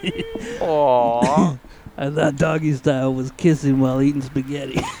 Aww. I thought doggy style was kissing while eating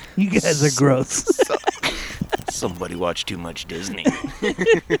spaghetti. You guys are gross. Somebody watched too much Disney.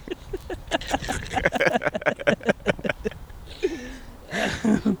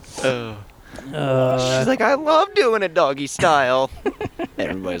 She's like, I love doing it doggy style.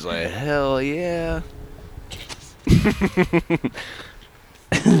 Everybody's like, hell yeah.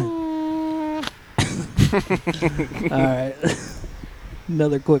 All right.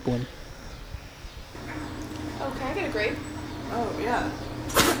 Another quick one. Oh, can I get a grape? Oh, yeah.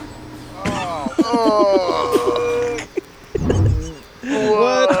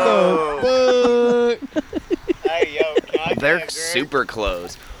 What the fuck? Hey, yo, can I They're super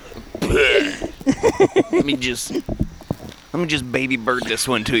close. let me just baby bird this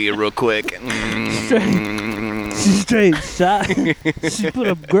one to you real quick. She straight shot. She put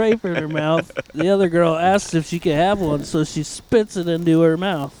a grape in her mouth. The other girl asked if she could have one, so she spits it into her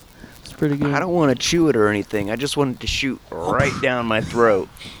mouth. It's pretty good. I don't want to chew it or anything. I just want it to shoot right down my throat,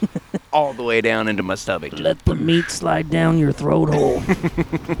 all the way down into my stomach. Just Let the meat slide down your throat hole.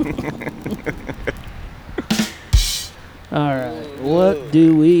 All right, what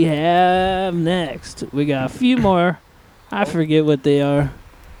do we have next? We got a few more. I forget what they are.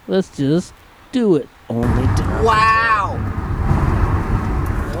 Let's just do it. only time. Wow.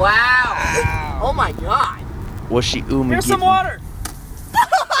 Wow. Oh my god. Was she oomy? Here's some water.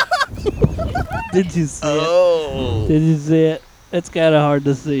 Did you see Oh, it? Did you see it? It's kind of hard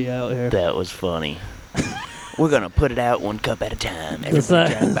to see out here. that was funny. We're gonna put it out one cup at a time. The Everybody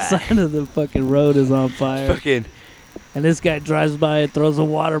side, drive by. side of the fucking road is on fire. Fucking. And this guy drives by and throws a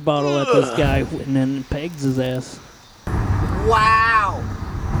water bottle at this guy and then pegs his ass. Wow.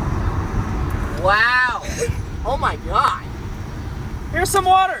 Wow. Oh my god. Here's some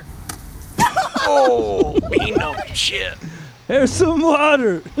water. Oh, me no shit. There's some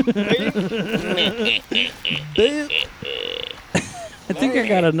water. I think I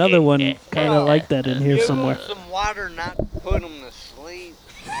got another one kind of like that in here somewhere. Some water, not put him to sleep.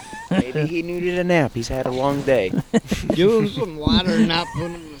 Maybe he needed a nap. He's had a long day. Give him some water, not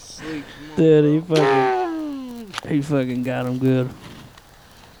put him to sleep. Come on, Dude, bro. he fucking got him good.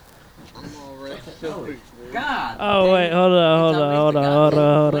 I'm already so God. Oh wait, hold on.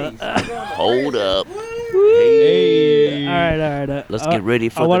 Hold up. Hey. All right. Let's get ready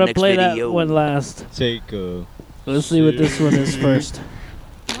for I the wanna next play video. that one last. Take a. Let's see what this one is first.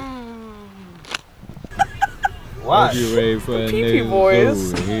 What? You ready for the Pee-pee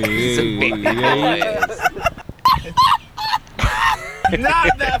boys.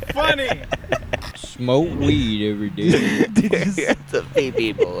 Not that funny. Smoke weed every day. The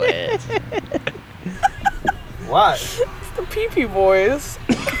baby boy. What? It's the pee-pee boys.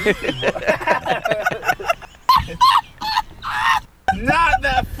 Not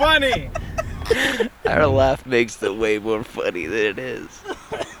that funny. Our laugh makes it way more funny than it is.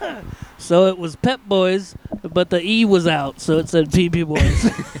 So it was Pep Boys, but the E was out, so it said PP Boys.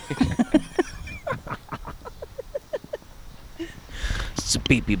 It's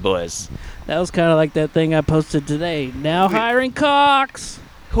Pee-pee boys. That was kind of like that thing I posted today. Now hiring cocks.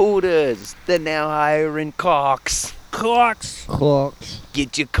 Hooters, they're now hiring cocks. Cocks. Clocks.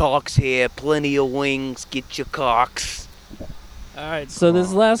 Get your cocks here. Plenty of wings. Get your cocks. All right, so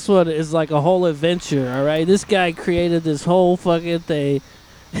this last one is like a whole adventure, all right? This guy created this whole fucking thing.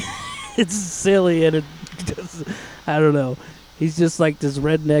 It's silly and it just, I don't know. He's just like this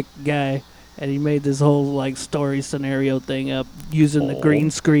redneck guy. and he made this whole like story scenario thing up using the green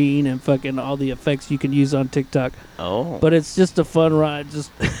screen and fucking all the effects you can use on TikTok. Oh. But it's just a fun ride.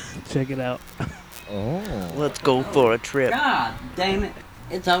 Just check it out. Oh. Let's go for a trip. God damn it.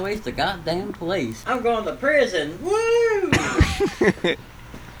 It's always the goddamn police. I'm going to prison. Woo!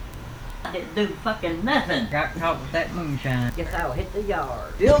 I didn't do fucking nothing. Got caught with that moonshine. Guess I'll hit the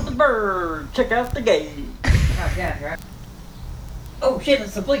yard. Build the bird. Check out the gate. Oh shit,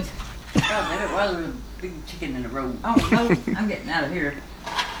 it's the police. God damn it, why is there a big chicken in the road? Oh no, I'm getting out of here.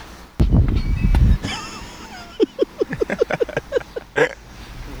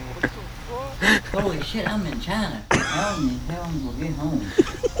 Holy shit, I'm in China. How in the hell am I gonna get home?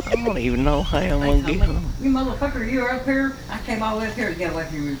 I don't even know how I'm gonna get home. You motherfucker, you were up here. I came all the way up here to get away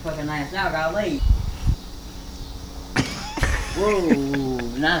from your fucking ass. Now I gotta leave. Whoa,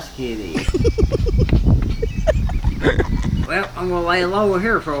 nice kitty. Well, I'm gonna lay low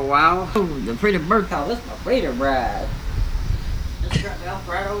here for a while. Oh, the pretty bird call. This is my breeder bride. Just drop me off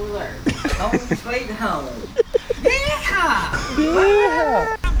right over there. Home sweet home.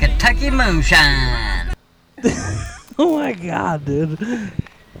 Yeah! Kentucky moonshine. Oh my god, dude.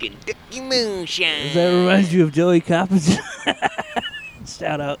 Kentucky moonshine. Does that remind you of Joey Coppins?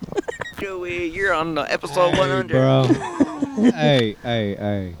 Shout out. Joey, you're on the episode 100. Bro.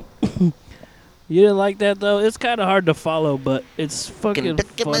 Hey. You didn't like that though? It's kind of hard to follow, but it's fucking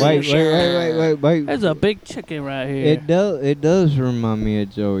funny. Wait. There's a big chicken right here. It does remind me of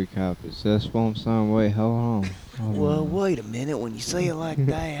Joey Coppins. That's what I'm saying. Wait, hold on. Well, wait a minute. When you say it like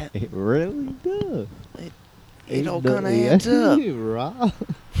that, It really does. it all kind of adds up. Right.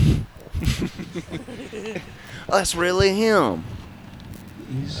 That's really him.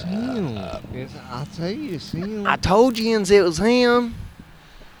 It's him. I'll tell you, it's him. I told yins it was him.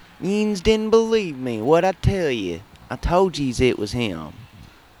 Yins didn't believe me. What'd I tell you? I told yous it was him.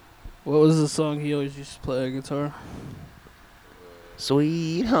 What was the song he always used to play on guitar?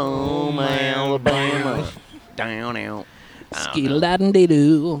 Sweet home Alabama. Down out.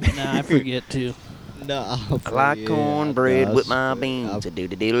 Skeedle-doo. Nah, I forget too. No, I like cornbread with my beans.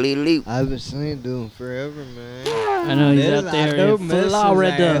 Do-do-do-do-do. I've been saying to him forever, man. I know he's out there in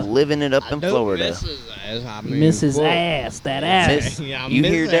Florida. Living it up in Florida. Miss his ass. That ass. You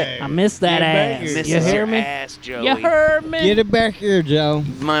hear that? I miss that ass. Misses You hear your me? ass, Joey. You heard me? Get it back here, Joe.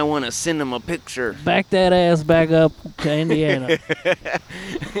 You might want to send him a picture. Back that ass back up to Indiana.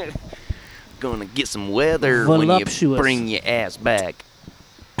 Gonna get some weather when you Voluptuous. bring your ass back.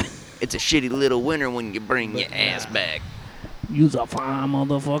 It's a shitty little winter when you bring your ass back. You's a fine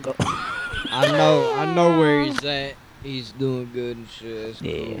motherfucker. I know where he's at. He's doing good and shit. It's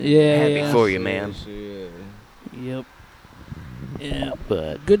Yeah. cool. Yeah, Happy yeah. for you, man. Yep. Yeah.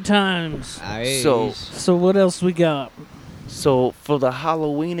 But Good times. So what else we got? so for the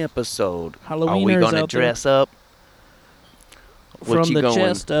Halloween episode, are we Halloweeners gonna out there. dress up? What From you the going?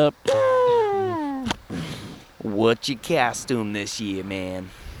 chest up. What's your costume this year, man?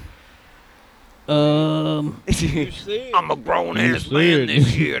 You see it. I'm a grown You ass see man it.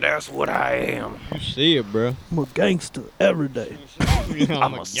 this year. That's what I am. You see it, bro. I'm a gangster every day.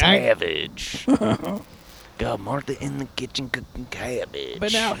 I'm a savage. Got Martha in the kitchen cooking cabbage.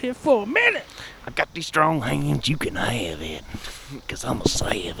 Been out here for a minute. I got these strong hands, you can have it. Cause I'm a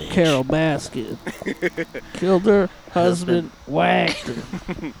savage. Carol Baskin. Killed her husband, whacked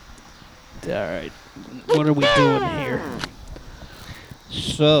her. Alright. What are we doing here?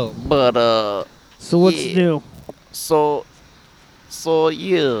 So, But So what's Yeah. new? so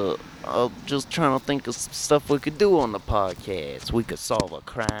yeah, I'm just trying to think of some stuff we could do on the podcast. We could solve a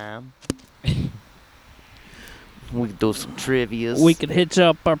crime. We could do some trivias. We could hitch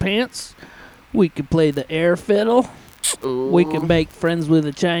up our pants. We could play the air fiddle. We could make friends with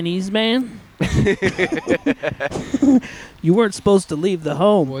a Chinese man. You weren't supposed to leave the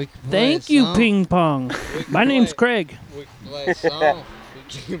home. we can play Thank a you, song. Ping Pong. We can My name's play- Craig. We can play a song.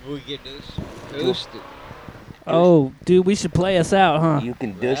 we can boost it. Oh, dude, we should play us out, huh? You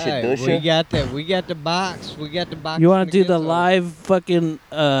can dush Hey, it, dush we it. got that. We got the box. We got the box. You want want to do the live fucking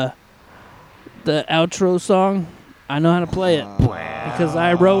the outro song? I know how to play it because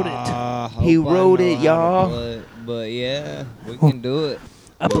I wrote it. He wrote it, y'all. But yeah, we can do it.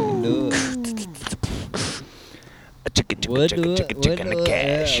 We can do it. A chicken, We'll chicken, do chicken, it. chicken, We'll chicken, do and it.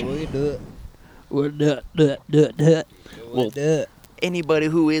 cash. Yeah, we can do it. We're do. We'll do it. Anybody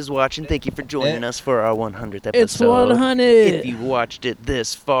who is watching, thank you for joining us for our 100th episode. It's 100. If you watched it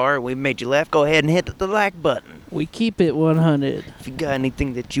this far, we made you laugh, go ahead and hit the like button. We keep it 100. If you got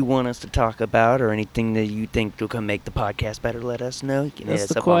anything that you want us to talk about or anything that you think will make the podcast better, let us know. You can hit That's us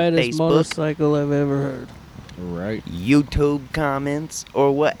the up on quietest Facebook, motorcycle I've ever heard. Right. YouTube comments,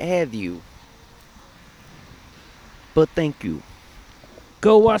 or what have you. But thank you.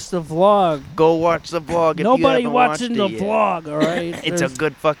 Go watch the vlog. Go watch the vlog. If Nobody you haven't watching the watched it yet. vlog, all right? It's a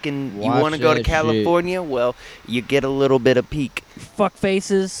good fucking. You Watch want to go to that shit. California? Well, you get a little bit of peek. Fuck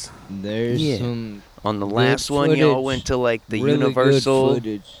faces. There's Yeah. some On the good last one, y'all footage. went to like the really Universal. good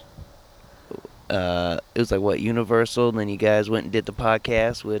footage. It was like what, Universal, and then you guys went and did the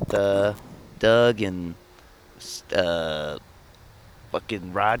podcast with Doug and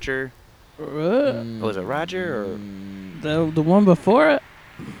fucking Roger. Was it Roger or The one before it?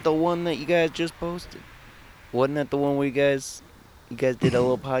 the one that you guys just posted? Wasn't that the one where you guys did a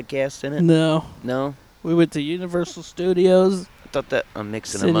little podcast in it? No. No? We went to Universal Studios, I thought that I'm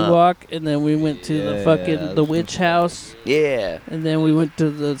mixing City them up. Walk, and then we went to the Yeah, fucking the Witch House, Yeah. and then we went to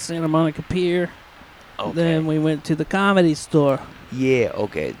the Santa Monica Pier. Okay. Then we went to the Comedy Store. Yeah,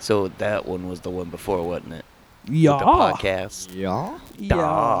 okay. So that one was the one before, wasn't it? Yeah. With the podcast. Yeah.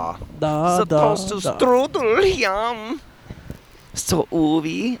 Yeah. Da, Supposed da, to da. strudel, yum. So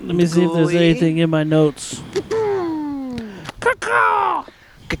Uvi. Let me see if there's anything in my notes. Caw-caw!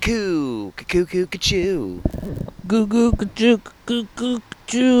 Cuckoo. Cuckoo, cuckoo. Goo goo ka-choo, goo goo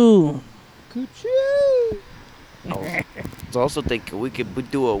ka-choo. I was also thinking we could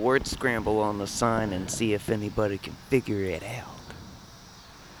do a word scramble on the sign and see if anybody can figure it out.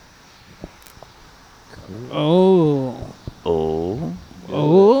 Oh. Oh.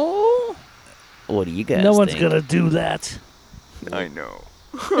 Oh. What do you guys No one's think? gonna do that. I know.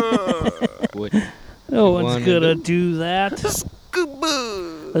 What? No one's wanna gonna do? do that.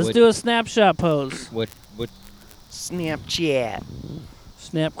 Scooba. Let's What- do a snapshot pose. What? Snapchat.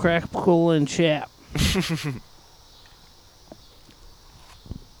 Snap, crackle, and chap.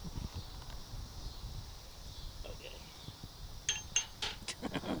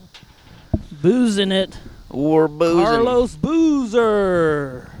 Boozing it. Or boozing. Carlos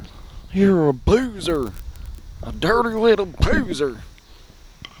Boozer. You're a boozer. A dirty little boozer.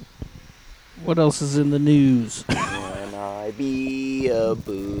 What else is in the news? Can I be a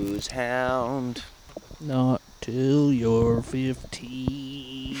booze hound? Not till you're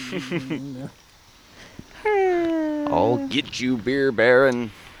 15. I'll get you, beer baron.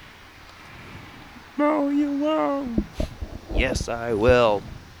 No, you won't. Yes, I will.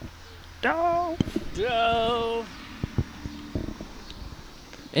 No. Joe.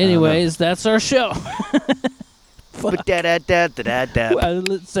 Anyways, that's our show. Da-da-da-da-da-da.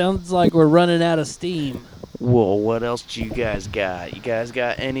 Well, it sounds like we're running out of steam. Well, what else do you guys got? You guys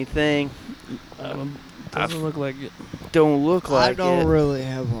got anything? Doesn't look like it. Don't look I like don't it. really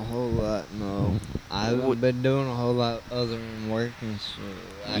have a whole lot, no. I haven't What- been doing a whole lot other than working, so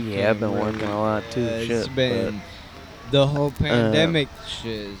I Yeah, can't I've been really- working a lot too, It's shit, been the whole pandemic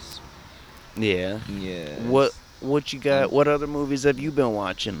shiz. Yeah. Yeah. What you got? What other movies have you been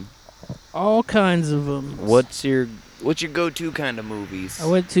watching? All kinds of them. What's your go-to kind of movies? I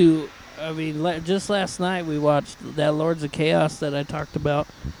went to, just last night we watched that Lords of Chaos that I talked about.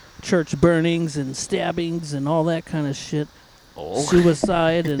 Church burnings and stabbings and all that kind of shit. Oh.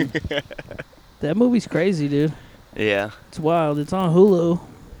 Suicide and that movie's crazy, dude. Yeah. It's wild. It's on Hulu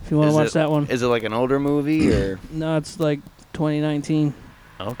if you want to Is watch it- that one. Is it like an older movie or? No, it's like 2019.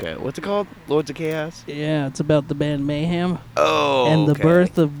 Okay. What's it called? Lords of Chaos? Yeah, it's about the band Mayhem Oh. and the okay.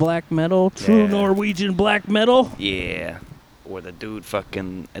 birth of black metal, true Yeah. Norwegian black metal. Yeah. Where the dude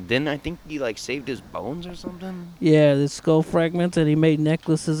fucking, and then I think he like saved his bones or something. Yeah, the skull fragments, and he made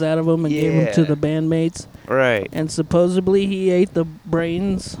necklaces out of them and gave them to Yeah. the bandmates. Right. And supposedly he ate the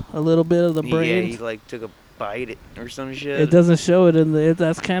brains, a little bit of the Yeah, brains. he like took a bite or some shit. It doesn't show it in the.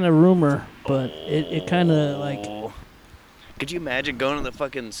 That's kind of rumor, but it kind of like. Oh. Could you imagine going to the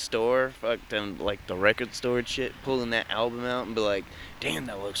fucking store, fucking like the record store and shit, pulling that album out and be like, damn,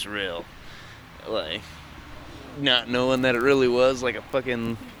 that looks real. Like, not knowing that it really was like a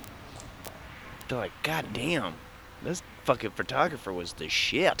fucking. They're like, god damn, this fucking photographer was the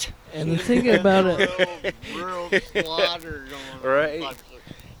shit. And the thing about it, real slaughter going on. Right.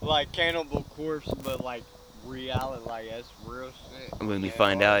 Like Cannibal Corpse, but like reality, like that's real shit. When you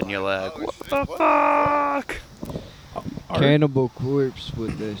find out and you're like, what the fuck? Cannibal Corpse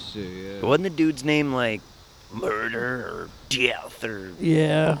with this shit, yeah. Wasn't the dude's name like Murder or Death or.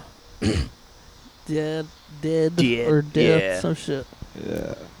 yeah, dead, Dead, or death, yeah. some shit.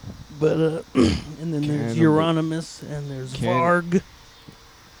 Yeah. But and then there's Cannibal. Euronymous and there's Varg.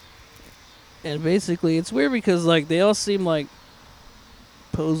 And basically, it's weird because like they all seem like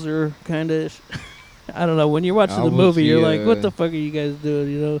poser kind of. I don't know. When you're watching the movie, you're like, "What the fuck are you guys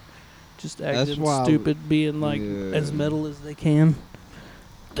doing?" You know, just acting why I stupid, being like yeah. as metal as they can.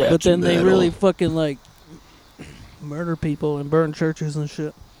 But That's then they metal. really fucking like murder people and burn churches and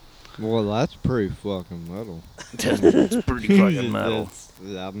shit. Well, that's pretty fucking metal. That's pretty fucking metal.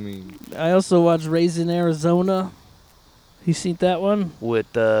 I mean, I also watched Raising Arizona. You seen that one?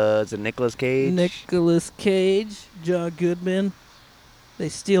 With is it Nicolas Cage? Nicolas Cage, John Goodman. They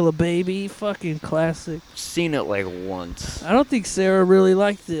steal a baby. Fucking classic. Seen it like once. I don't think Sarah really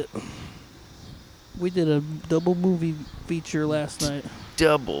liked it. We did a double movie feature last night.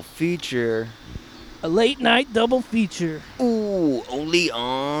 Double feature. A late night double feature. Ooh, only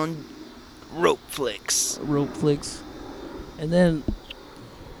on Rope Flicks. Rope Flicks. And then,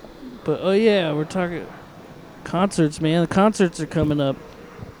 but oh yeah, we're talking concerts, man. The concerts are coming up.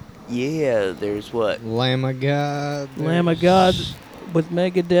 Yeah, there's what? Lamb of God. Lamb of God with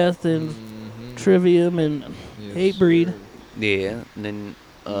Megadeth and Trivium and Hatebreed. Yeah, and then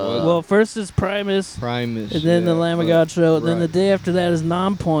well, first is Primus, and then the Lamb of God show. Then the day after that is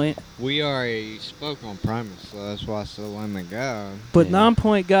Nonpoint. We already spoke on Primus, so that's why I said Lamb of God. But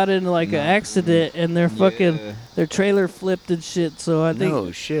Nonpoint got in like an accident, and their fucking their trailer flipped and shit. So I think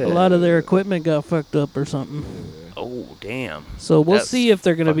a lot of their equipment got fucked up or something. Oh damn! So we'll That see if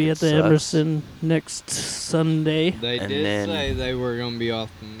they're gonna be at the fucking sucks. Emerson next Sunday. They did say they were going to be off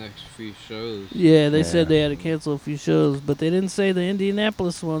the next few shows. Yeah, they said they had to cancel a few shows, but they didn't say the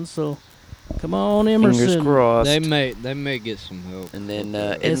Indianapolis one. So come on, Emerson. Fingers crossed. They may get some help. And then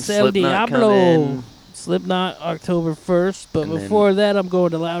It's isn't El Slipknot Diablo. coming? Slipknot October 1st, but And then- before that, I'm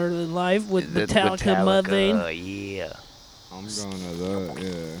going to Louder Than Life with Metallica, Mudvayne. Yeah. I'm going to that,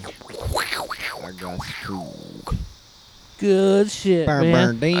 yeah. I got you. Good shit,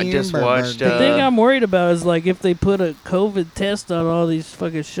 man. I just watched. The thing I'm worried about is like if they put a COVID test on all these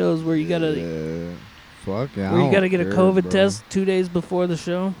fucking shows where you gotta, Fuck yeah. where you gotta get a COVID test 2 days before the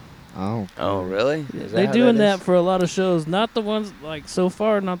show. Oh really? Is They're how doing that that is? for a lot of shows. Not the ones like so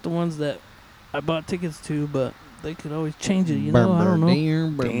far, not the ones that I bought tickets to, but they could always change it. You know, I don't know.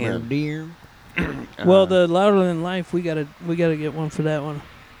 Damn. Well, the Louder Than Life, we gotta get one for that one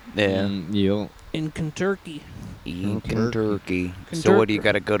Yeah. in Kentucky. In Kentucky. So what do you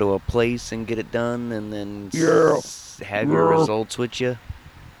got to go to a place and get it done, and then have your results with you?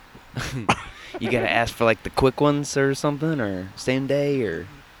 You got to ask for like the quick ones or something, or same day, or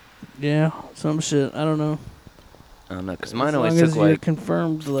Yeah, some shit. I don't know. I don't know, because As mine long always as took you're like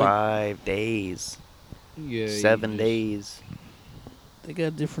confirmed, like 5 days. Yeah. 7 days. they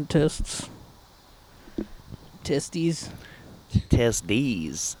got different tests. Testes. Test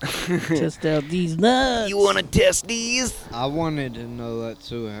these. Test out these nuts. You want to test these? I wanted to know that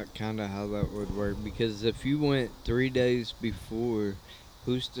too, kind of how that would work. Because if you went 3 days before,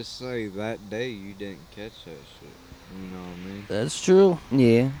 who's to say that day you didn't catch that shit? You know what I mean? That's true.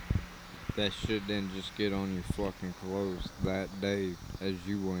 Yeah. That shit didn't just get on your fucking clothes that day as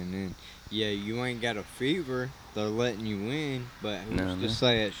you went in. Yeah, you ain't got a fever. They're letting you in, but who's to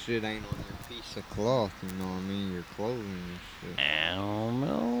say that shit ain't on your piece of cloth? You know what I mean? Your clothing and shit. I don't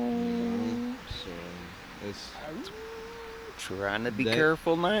know. So it's trying to be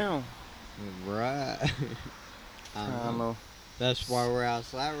careful now. Right. I know. That's why we're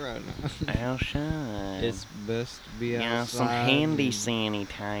outside right now. Outside. It's best to be outside. Yeah, some handy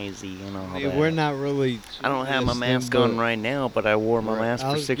sanitizer, you know. Yeah, we're not really. I don't have my mask on right now, but I wore my mask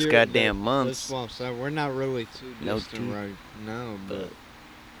for 6 goddamn months. That's what I'm saying. We're not really too distant right now, but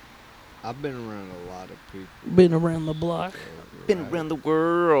I've been around a lot of people. Been around the block. Been around the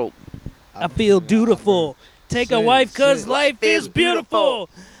world. I feel dutiful. Take a wife, cause life is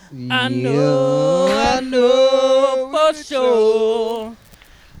beautiful. I know for sure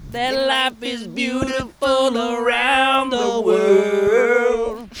that life is beautiful around the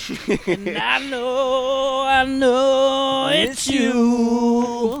world. And I know it's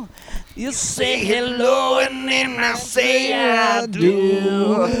you. You say hello and then I say I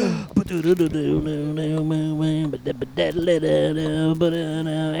do.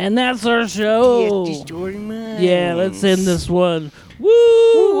 And that's our show. Yeah, let's end this one.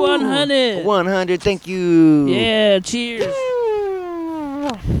 Woo! 100. 100, thank you. Yeah, cheers.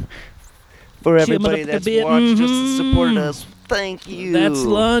 For everybody that's watched us and supported us, thank you. That's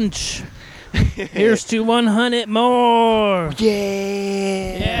lunch. Here's to 100 more.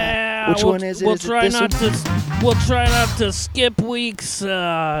 Yeah. Which one is it? We'll Is it try this not one? to. We'll try not to skip weeks.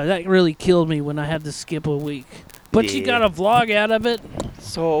 That really killed me when I had to skip a week. But you got a vlog out of it.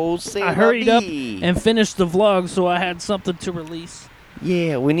 So I hurried up and finished the vlog, so I had something to release.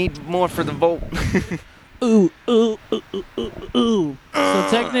 Yeah, we need more for the vote. Ooh. So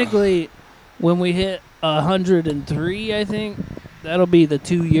technically, when we hit 103, I think that'll be the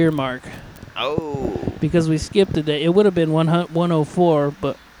 2-year mark. Oh. Because we skipped a day. It would have been 104,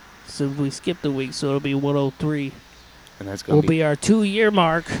 but so we skipped a week, so it'll be 103. And that's gonna will be our 2-year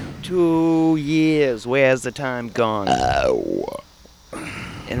mark. 2 years. Where has the time gone?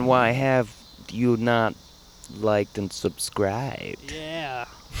 And why have you not liked and subscribed? Yeah.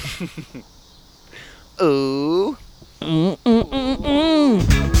 Ooh.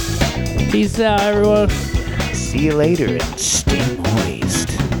 Peace out, everyone. See you later and stay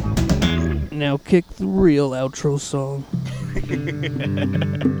moist. Now kick the real outro song.